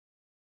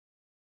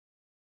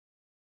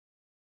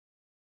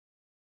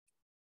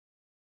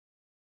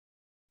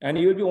 And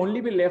you will only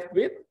be left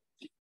with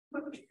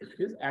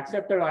these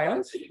acceptor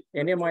ions,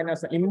 Na-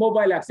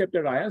 immobile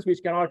acceptor ions,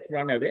 which cannot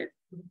run away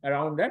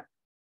around that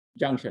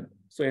junction.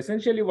 So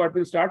essentially what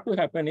will start to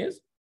happen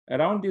is,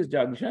 around this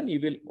junction,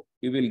 you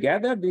will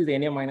gather these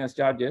Na-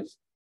 charges.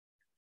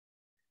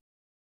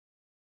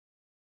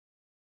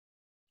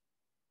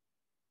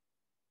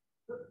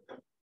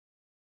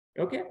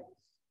 Okay.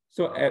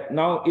 So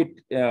now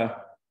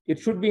it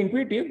should be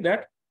intuitive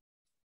that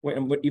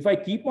if I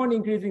keep on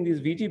increasing this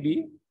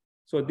VGB,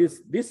 so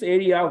this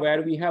area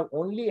where we have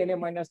only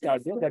Na-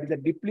 charges, that is the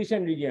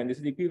depletion region. This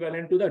is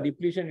equivalent to the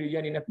depletion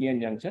region in a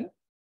PN junction.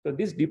 So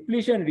this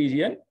depletion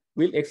region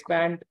will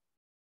expand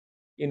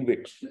in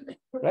width,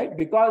 right?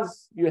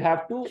 Because you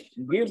have to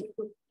give,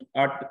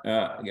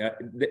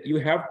 you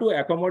have to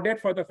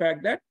accommodate for the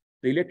fact that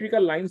the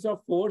electrical lines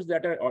of force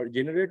that are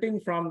generating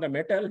from the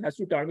metal has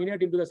to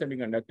terminate into the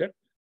semiconductor.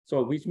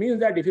 So which means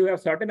that if you have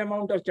certain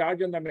amount of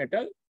charge on the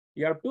metal,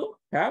 you have to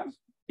have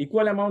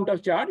equal amount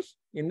of charge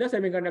in the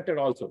semiconductor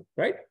also,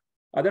 right?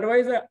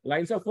 Otherwise, the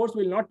lines of force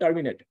will not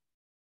terminate.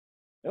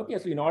 Okay,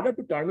 so in order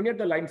to terminate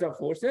the lines of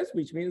forces,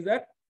 which means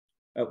that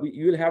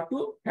you will have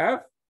to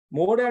have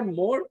more and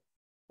more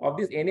of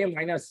this Na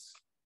minus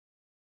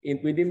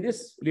within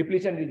this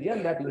depletion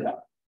region that you have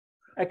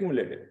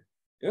accumulated.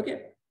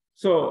 Okay,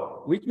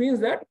 so which means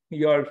that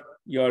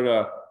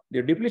the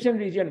depletion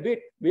region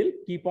width will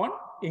keep on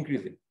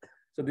increasing.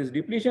 So this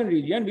depletion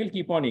region will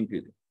keep on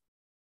increasing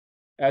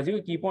as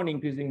you keep on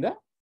increasing the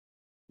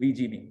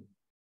VGB.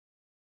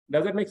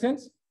 Does that make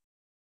sense?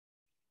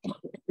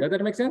 Does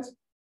that make sense?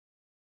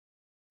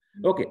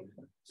 Okay.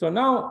 So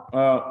now,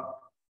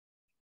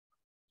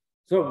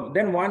 so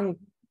then one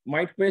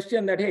might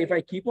question that, hey, if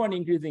I keep on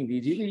increasing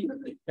VGB,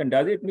 then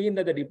does it mean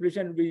that the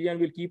depletion region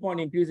will keep on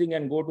increasing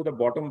and go to the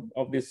bottom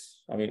of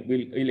this? I mean,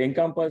 will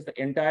encompass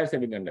the entire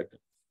semiconductor?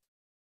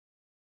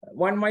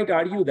 One might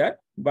argue that,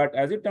 but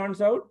as it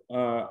turns out,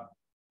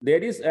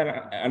 there is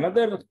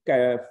another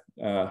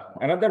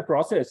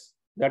process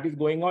that is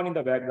going on in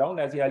the background,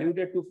 as he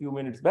alluded to a few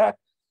minutes back,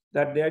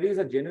 that there is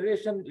a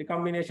generation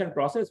recombination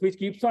process which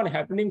keeps on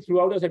happening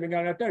throughout the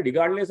semiconductor,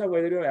 regardless of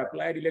whether you have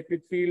applied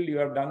electric field, you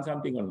have done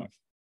something or not.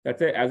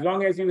 That's it. As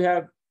long as you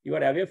are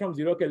away from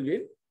 0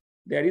 Kelvin,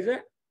 there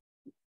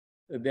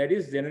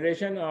is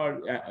generation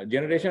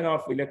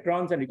of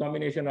electrons and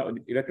recombination of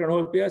electron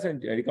hole pairs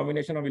and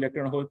recombination of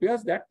electron hole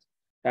pairs that's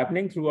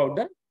happening throughout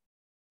the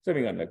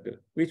semiconductor,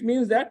 which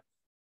means that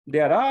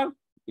there are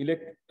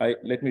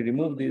let me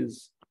remove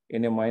these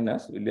Na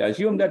minus. We'll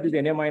assume that these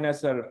Na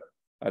minus are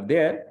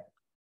there,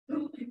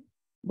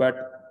 but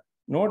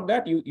note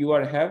that you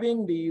are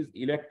having these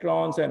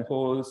electrons and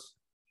holes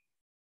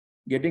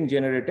getting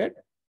generated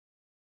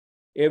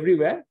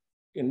everywhere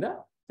in the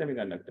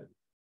semiconductor.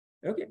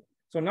 Okay,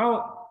 so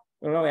now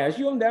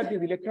assume that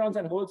these electrons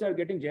and holes are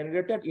getting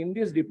generated in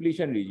this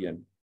depletion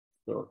region.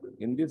 So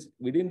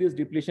within this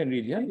depletion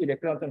region,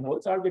 electrons and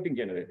holes are getting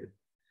generated.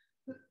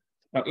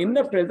 Now, in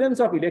the presence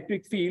of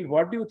electric field,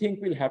 what do you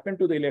think will happen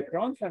to the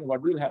electrons, and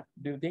what do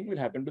you think will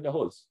happen to the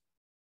holes?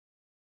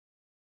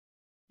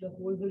 The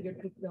holes will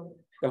get pushed out.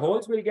 The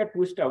holes will get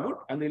pushed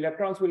out, and the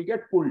electrons will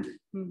get pulled,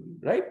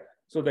 right?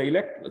 So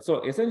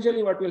so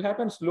essentially, what will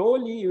happen?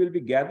 Slowly, you will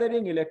be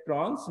gathering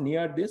electrons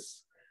near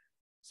this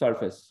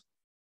surface.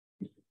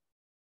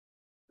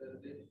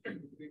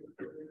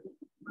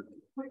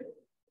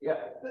 Yeah.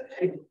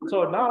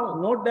 So now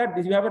note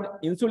that you have an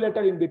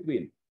insulator in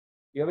between.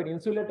 You have an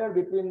insulator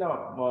between the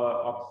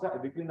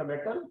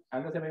metal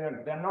and the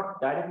semiconductor. They are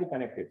not directly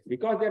connected.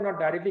 Because they are not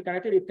directly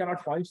connected, it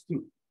cannot punch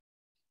through,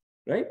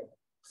 right?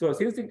 So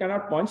since it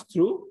cannot punch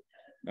through,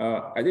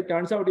 as it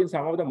turns out, in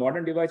some of the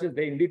modern devices,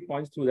 they indeed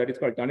punch through. That is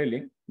called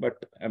tunneling. But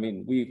I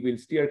mean, we will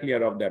steer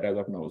clear of that as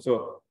of now.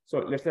 So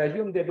let's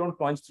assume they don't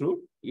punch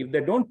through. If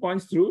they don't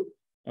punch through,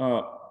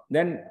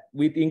 then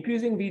with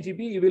increasing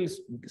VGB, you will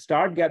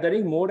start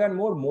gathering more and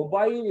more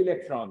mobile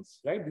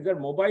electrons, right? These are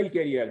mobile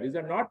carriers. These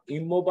are not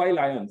immobile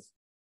ions.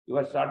 You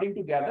are starting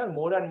to gather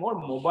more and more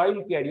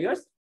mobile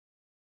carriers,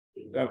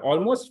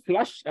 almost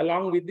flush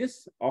along with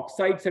this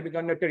oxide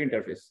semiconductor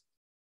interface.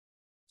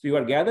 So you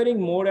are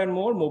gathering more and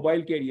more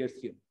mobile carriers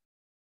here.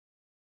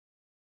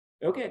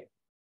 Okay.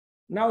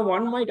 Now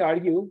one might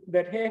argue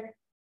that, hey,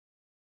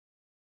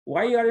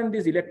 why aren't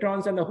these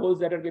electrons and the holes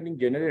that are getting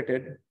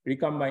generated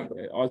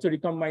also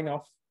recombine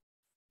off?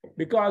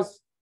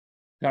 Because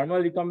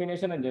thermal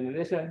recombination and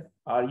generation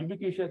are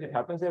ubiquitous. It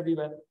happens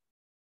everywhere,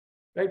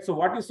 right? So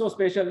what is so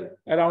special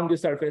around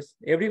this surface?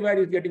 Everywhere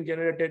is getting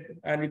generated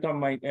and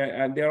recombine,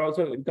 and they are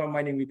also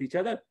recombining with each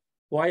other.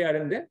 Why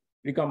aren't they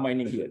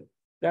recombining here?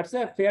 That's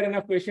a fair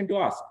enough question to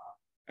ask.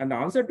 And the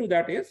answer to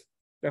that is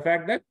the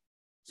fact that,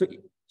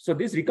 so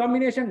this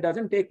recombination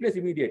doesn't take place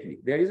immediately.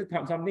 There is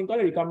something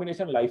called a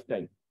recombination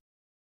lifetime,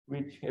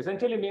 which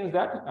essentially means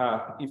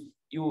that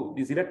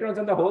these electrons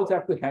and the holes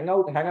have to hang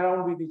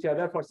around with each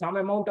other for some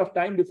amount of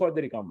time before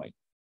they recombine.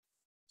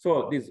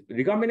 So this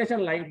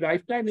recombination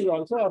lifetime is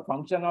also a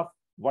function of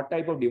what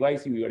type of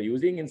device you are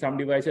using. In some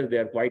devices, they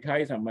are quite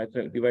high. Some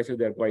devices,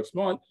 they are quite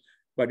small.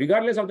 But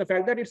regardless of the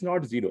fact that it's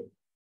not zero.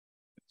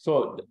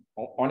 So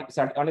on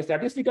a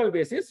statistical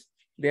basis,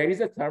 there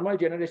is a thermal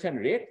generation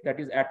rate, that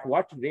is at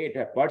what rate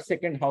per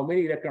second, how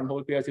many electron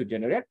hole pairs you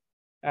generate,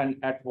 and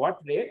at what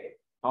rate,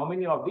 how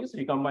many of these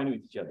recombine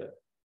with each other.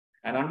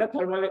 And under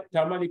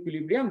thermal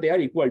equilibrium, they are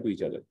equal to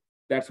each other.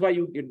 That's why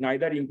it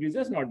neither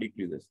increases nor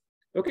decreases.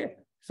 Okay.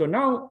 So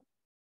now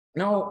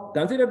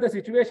consider the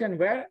situation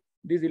where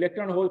these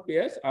electron hole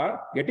pairs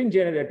are getting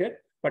generated,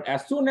 but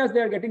as soon as they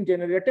are getting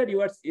generated,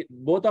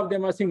 both of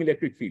them are seeing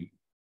electric field.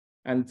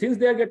 And since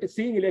they are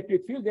seeing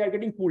electric field, they are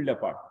getting pulled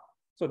apart.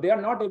 So they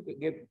are not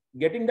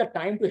getting the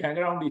time to hang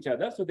around each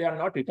other. So they are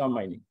not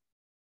recombining.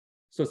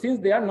 So since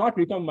they are not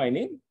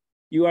recombining,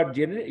 you are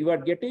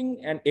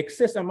getting an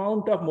excess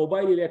amount of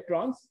mobile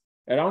electrons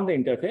around the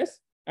interface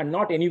and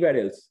not anywhere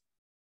else,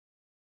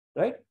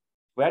 right?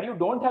 Where you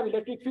don't have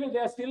electric field,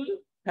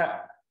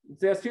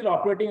 they are still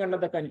operating under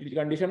the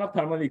condition of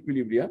thermal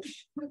equilibrium,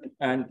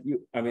 and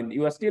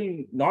you are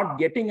still not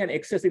getting an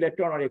excess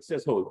electron or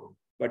excess hole,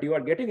 but you are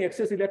getting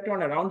excess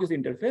electron around this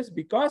interface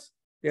because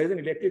there is an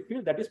electric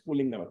field that is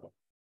pulling them apart.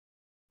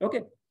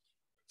 Okay,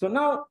 so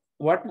now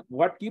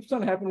what keeps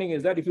on happening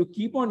is that if you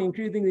keep on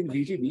increasing in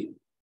VGB,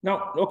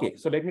 now, okay,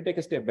 so let me take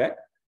a step back.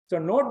 So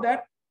note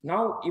that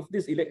now if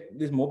this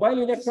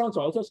mobile electrons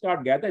also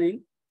start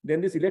gathering, then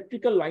this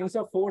electrical lines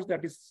of force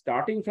that is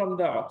starting from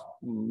the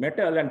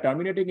metal and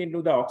terminating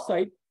into the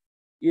oxide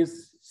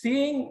is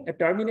seeing a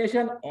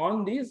termination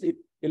on these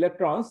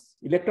electron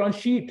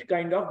sheet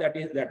kind of that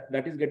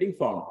is getting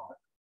formed,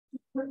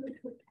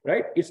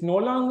 right? It's no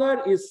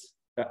longer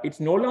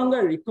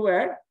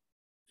required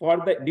for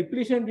the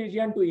depletion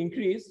region to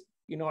increase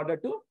in order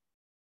to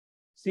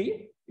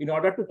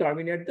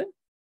terminate the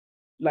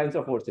lines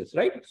of forces,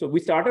 right? So we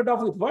started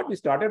off with what? We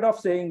started off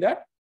saying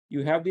that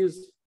you have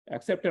these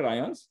acceptor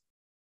ions,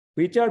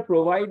 which are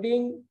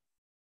providing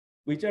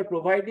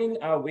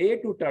a way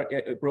to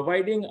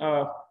providing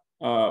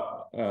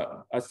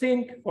a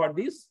sink for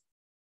these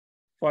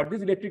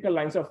electrical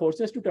lines of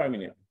forces to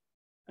terminate.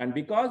 And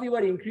because you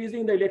are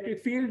increasing the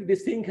electric field,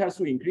 this sink has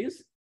to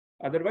increase.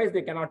 Otherwise,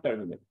 they cannot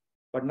terminate.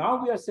 But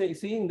now we are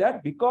seeing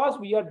that because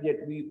we are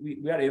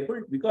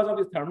able, because of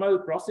this thermal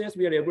process,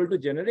 we are able to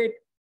generate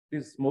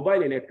these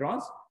mobile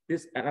electrons.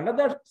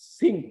 Another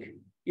sink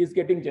is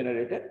getting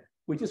generated,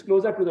 which is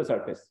closer to the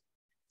surface.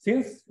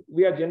 Since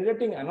we are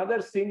generating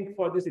another sink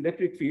for this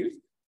electric fields,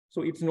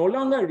 so it's no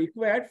longer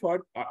required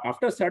for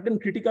after certain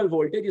critical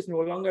voltage, it's no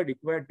longer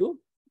required to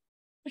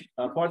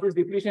for this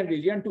depletion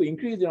region to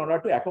increase in order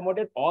to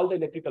accommodate all the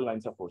electrical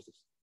lines of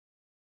forces.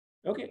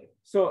 Okay,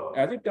 so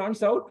as it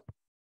turns out,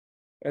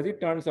 N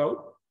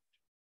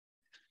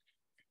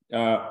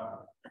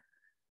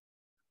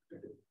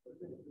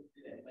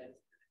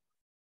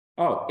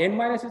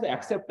minus is the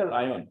acceptor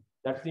ion,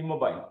 that's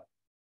immobile,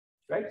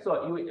 right?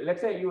 So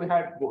let's say you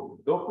had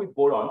doped with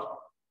boron,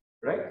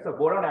 right? So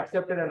boron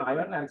accepted an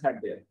ion and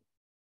sat there.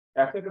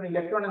 Accepted an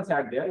electron and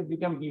sat there, it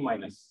became B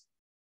minus.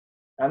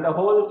 And the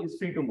hole is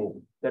free to move.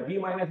 The B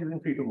minus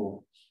isn't free to move.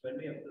 When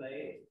we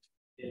apply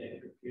the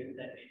electric field,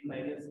 that N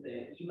minus,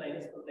 the E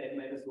minus from the N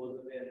minus goes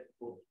away and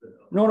goes to the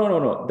top.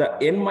 No. The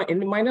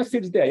N minus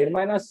sits there. N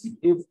minus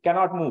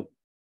cannot move,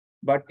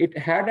 but it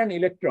had an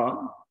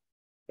electron,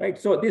 right?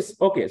 So this,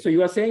 okay. So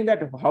you are saying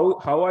that how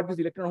are these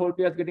electron hole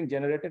pairs getting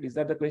generated? Is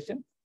that the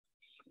question?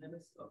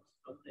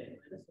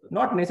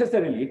 Not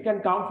necessarily. It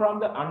can come from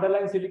the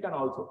underlying silicon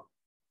also.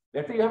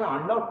 Let's say you have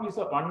an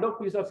undoped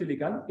piece of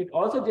silicon. It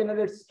also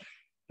generates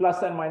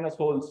plus and minus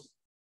holes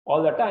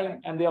all the time,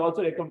 and they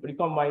also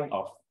recombine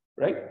off,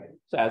 right?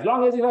 So as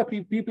long as you have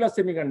P plus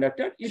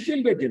semiconductor, it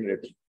will get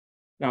generated.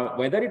 Now,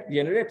 whether it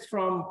generates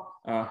from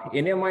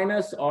Na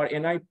minus or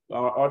Ni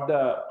or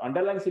the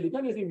underlying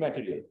silicon is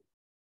immaterial,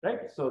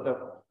 right? So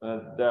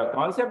the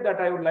concept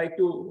that I would like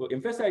to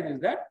emphasize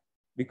is that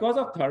because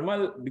of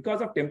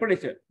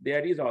temperature,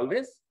 there is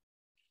always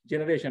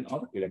generation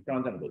of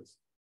electrons and holes.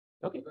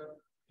 Okay.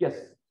 Yes.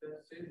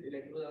 Since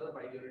electrons are the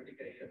minority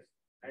carriers,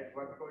 at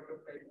what point of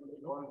time all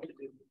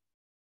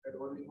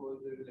the holes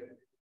will be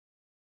left?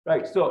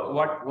 Right. So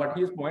what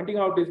he is pointing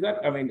out is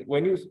that, I mean,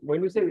 when you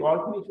say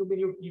all finished,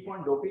 you keep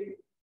on doping.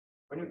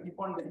 When you keep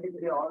on doping,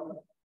 they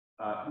all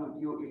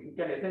you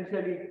can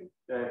essentially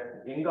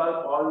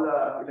engulf all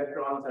the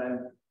electrons and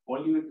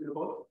only with the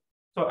hole.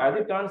 So as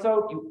it turns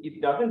out,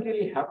 it doesn't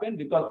really happen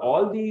because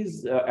all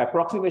these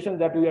approximations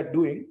that we are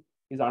doing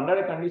is under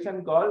a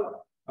condition called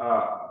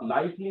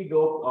lightly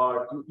dope,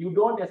 or you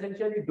don't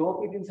essentially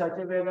dope it in such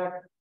a way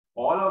that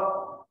all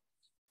of,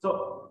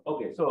 so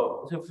okay,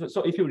 so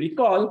if you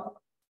recall,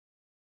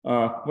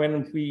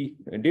 when we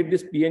did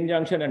this PN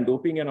junction and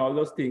doping and all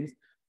those things,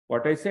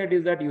 what I said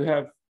is that you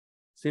have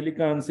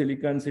silicon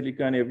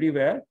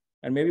everywhere,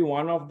 and maybe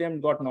one of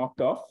them got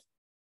knocked off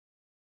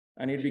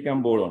and it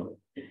became boron.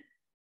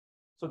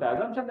 So the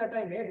assumption that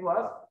I made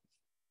was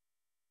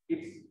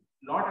it's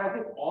not as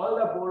if all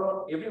the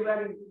boron,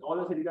 everywhere in all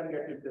the silicon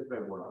gets replaced by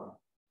boron.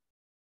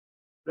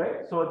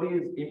 Right? So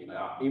these,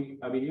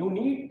 I mean, you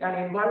need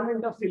an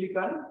environment of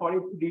silicon for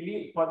it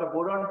to for the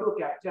boron to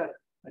capture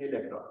an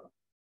electron.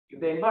 If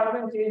the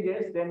environment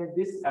changes, then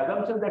this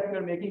assumption that we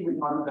are making will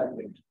not be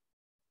valid.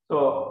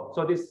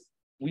 So this,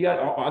 we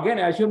are again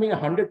assuming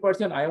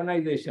 100%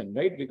 ionization,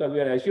 right? Because we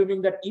are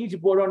assuming that each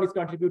boron is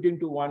contributing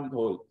to one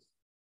hole.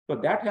 So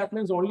that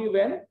happens only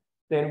when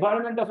the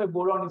environment of a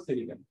boron is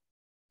silicon.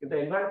 If the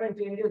environment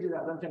changes, this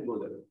assumption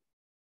goes away.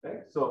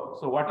 Right? So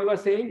what you are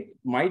saying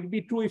might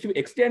be true if you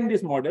extend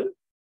this model,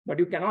 but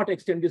you cannot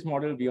extend this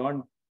model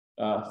beyond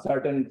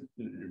certain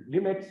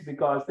limits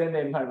because then the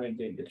environment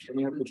changes. And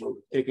you have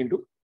to take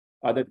into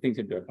other things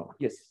into account.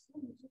 Yes.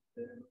 I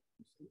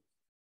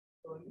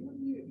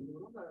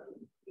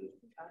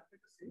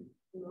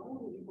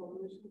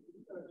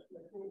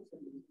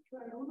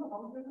don't know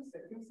how there's a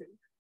second sync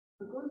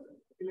because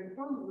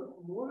electrons,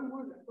 more and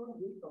more electrons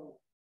will come,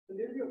 and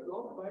they'll be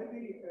absorbed by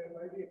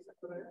the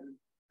acceptor ion.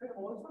 And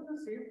also at the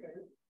same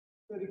time,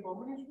 the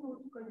recombination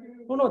also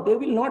continues. No, they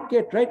will not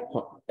get, right?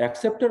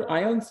 Acceptor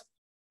ions,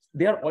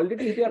 they are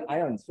already their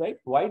ions, right?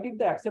 Why did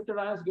the acceptor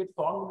ions get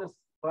formed in the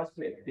first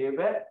place? They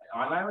were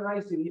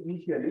unionized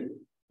initially.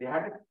 They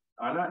had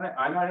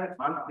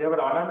they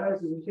were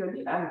unionized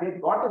initially, and they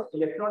got an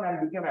electron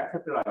and became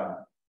acceptor ions.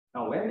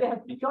 Now, when they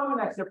have become an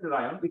acceptor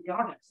ion, we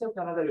cannot accept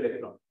another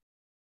electron.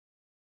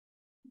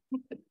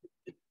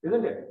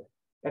 Isn't it?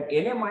 And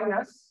Na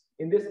minus,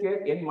 in this case,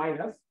 N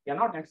minus,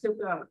 cannot accept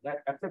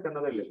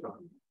another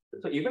electron.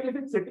 So even if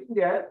it's sitting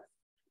there,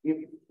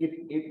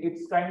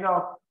 it's kind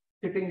of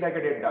sitting like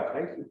a dead duck,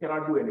 right? It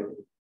cannot do anything.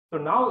 So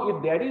now,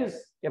 if there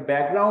is a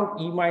background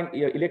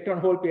electron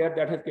hole pair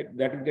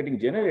that is getting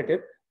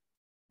generated,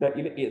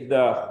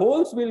 the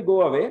holes will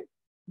go away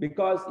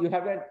because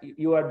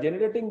you are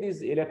generating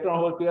these electron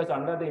hole pairs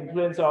under the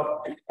influence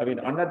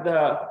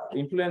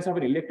of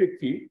an electric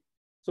field.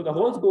 So the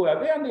holes go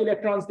away and the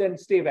electrons then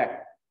stay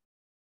back,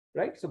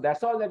 right? So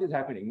that's all that is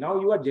happening. Now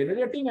you are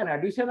generating an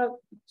additional.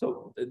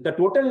 So the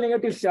total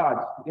negative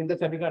charge in the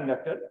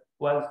semiconductor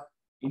was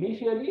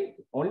initially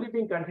only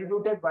being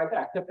contributed by the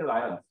acceptor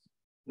ions.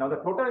 Now the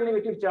total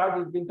negative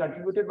charge is being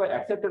contributed by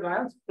acceptor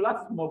ions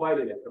plus mobile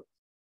electrons,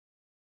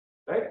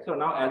 right? So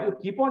now as you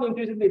keep on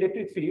increasing the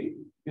electric field,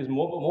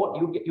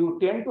 you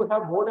tend to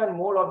have more and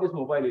more of these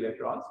mobile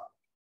electrons.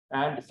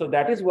 And so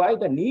that is why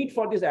the need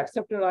for these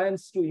acceptor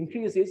ions to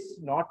increase is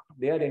not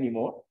there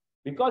anymore,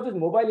 because these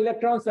mobile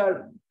electrons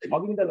are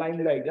hogging the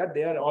line like that.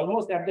 They are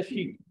almost at the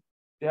sheet.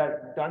 They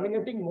are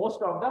terminating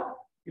most of the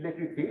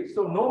electric field.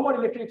 So no more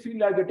electric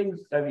field are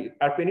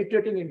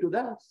penetrating into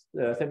the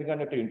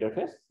semiconductor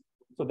interface.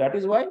 So that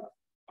is why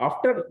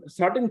after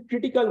certain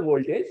critical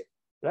voltage,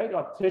 right,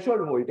 or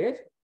threshold voltage,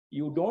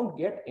 you don't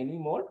get any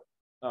more.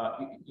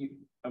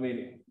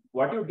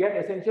 What you get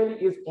essentially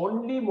is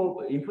only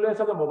influence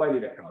of the mobile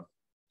electrons.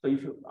 So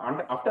if you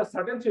after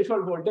certain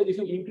threshold voltage, if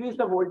you increase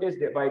the voltage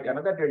by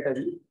another delta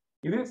V,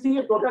 you will see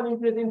a total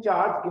increase in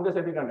charge in the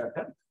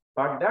semiconductor.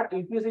 But that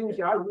increase in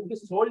charge will be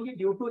solely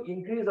due to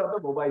increase of the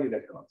mobile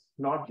electrons,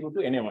 not due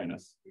to Na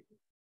minus.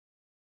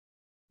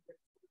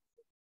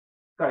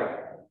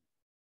 Correct.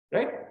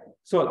 Right.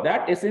 So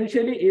that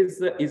essentially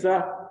is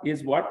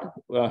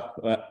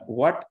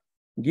what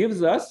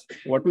gives us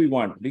what we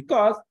want,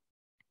 because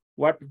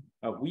what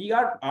we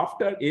are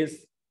after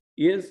is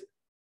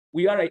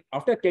we are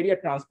after carrier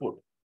transport,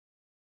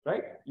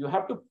 right? You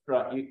have to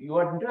we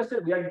are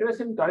interested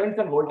in currents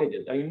and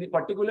voltages. In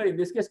particular, in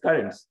this case,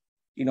 currents.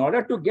 In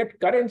order to get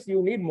currents,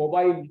 you need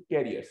mobile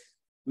carriers.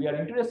 We are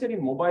interested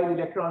in mobile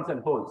electrons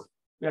and holes.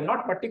 We are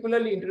not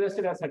particularly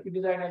interested as circuit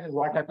designers in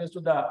what happens to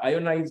the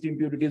ionized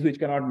impurities which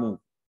cannot move.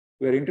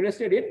 We are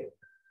interested in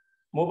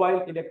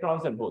mobile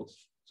electrons and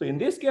holes. So in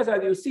this case,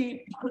 as you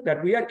see,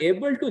 that we are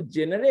able to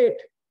generate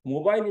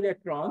mobile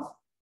electrons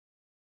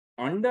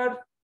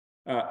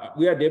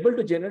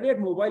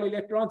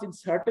in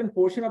certain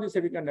portion of the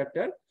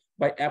semiconductor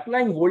by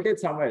applying voltage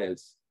somewhere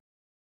else.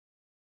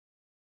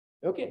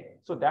 Okay,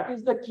 so that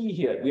is the key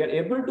here. We are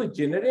able to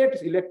generate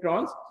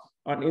electrons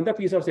in the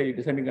piece of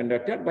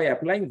semiconductor by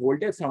applying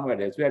voltage somewhere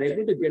else. We are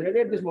able to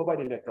generate these mobile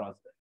electrons.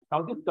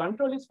 Now, this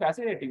control is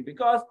fascinating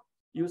because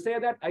you say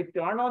that I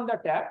turn on the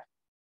tap,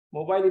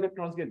 mobile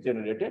electrons get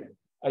generated.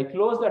 I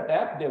close the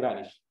tap, they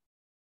vanish.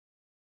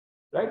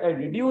 Right? I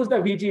reduce the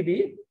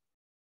VGB,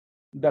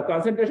 the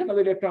concentration of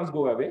the electrons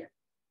go away.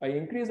 I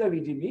increase the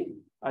VGB,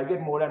 I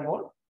get more and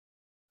more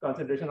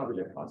concentration of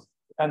electrons.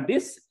 And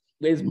this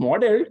is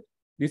modeled.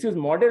 This is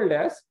modeled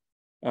as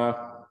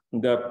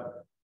the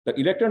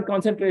electron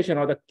concentration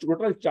or the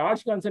total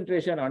charge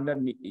concentration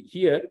underneath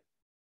here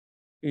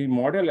is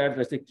modeled as,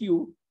 let's say,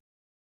 Q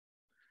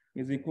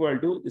is equal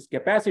to this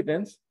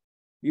capacitance.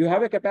 You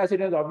have a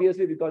capacitance,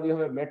 obviously, because you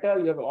have a metal,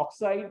 you have an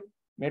oxide,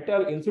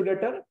 metal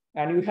insulator,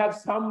 and you have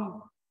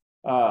some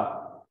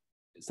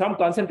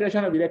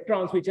concentration of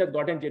electrons which has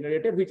gotten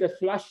generated, which are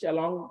flushed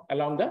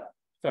along the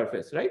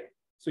surface, right?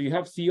 So you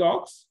have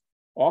COX.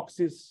 Ox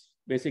is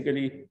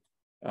basically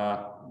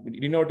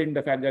denoting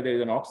the fact that there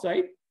is an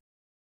oxide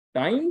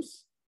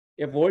times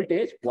a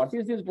voltage. What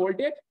is this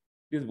voltage?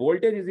 This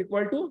voltage is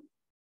equal to,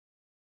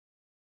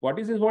 what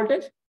is this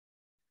voltage?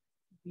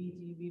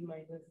 VGB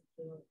minus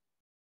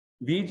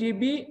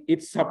VGB,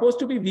 it's supposed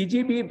to be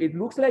VGB. It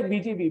looks like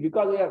VGB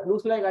because it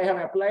looks like I have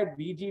applied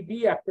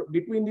VGB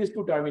between these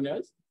two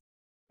terminals,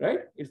 right?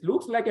 It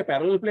looks like a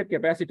parallel plate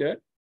capacitor.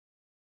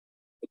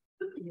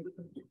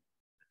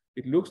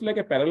 It looks like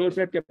a parallel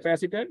plate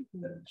capacitor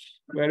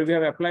where we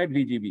have applied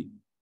VGB,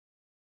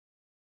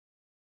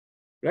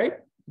 right?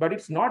 But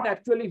it's not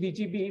actually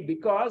VGB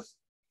because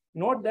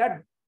note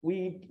that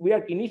we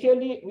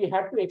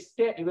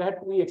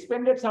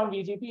expended some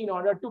VGB in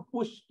order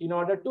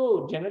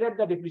to generate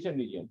the depletion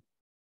region.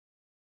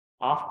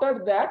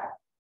 After that,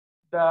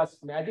 the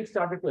magic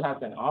started to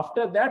happen.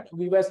 After that,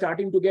 we were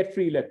starting to get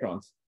free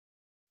electrons.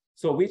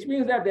 So which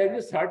means that there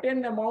is a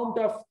certain amount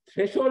of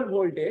threshold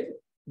voltage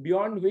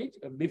before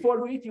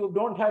which you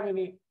don't have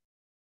any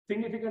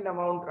significant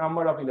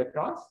number of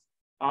electrons.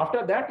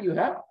 After that, you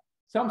have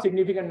some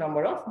significant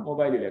number of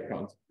mobile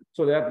electrons.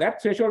 So that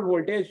threshold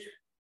voltage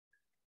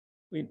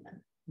we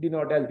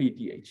denote as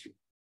VTH.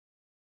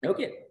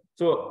 Okay.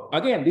 So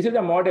again, this is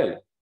a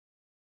model.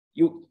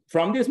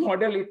 From this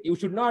model, you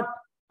should not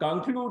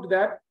conclude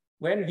that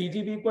when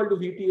VGB equal to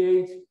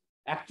VTH,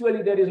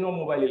 actually there is no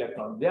mobile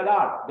electron. There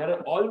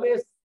are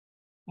always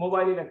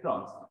mobile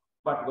electrons.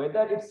 But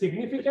whether it's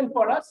significant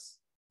for us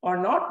or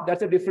not,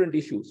 that's a different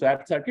issue. So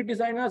as circuit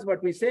designers,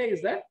 what we say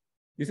is that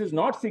this is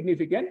not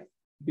significant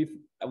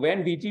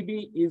when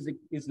VGB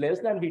is less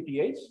than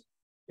VTH.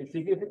 It's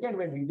significant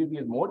when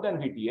VGB is more than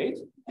VTH.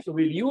 So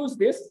we'll use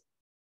this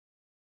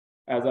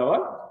as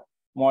our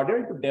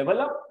model to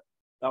develop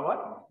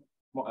our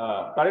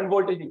current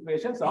voltage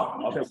equations of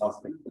a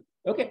MOSFET.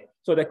 Okay.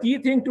 So the key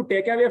thing to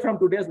take away from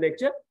today's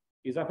lecture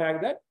is the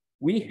fact that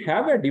we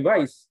have a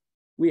device.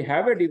 We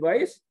have a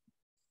device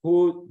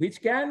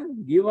which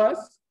can give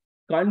us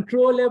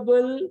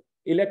controllable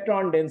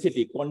electron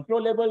density,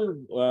 controllable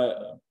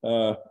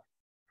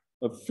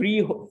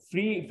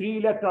free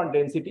electron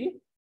density.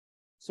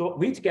 So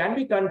which can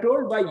be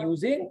controlled by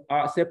using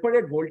a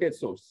separate voltage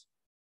source.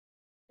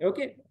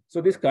 Okay. So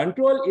this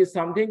control is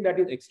something that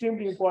is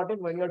extremely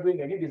important when you're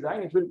doing any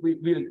design.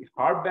 We'll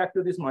harp back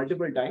to this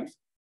multiple times.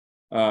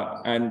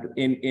 And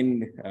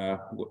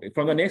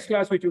from the next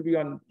class, which will be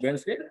on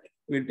Wednesday,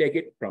 we'll take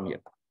it from here.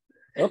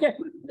 Okay.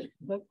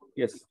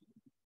 Yes.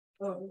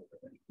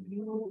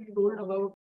 You told about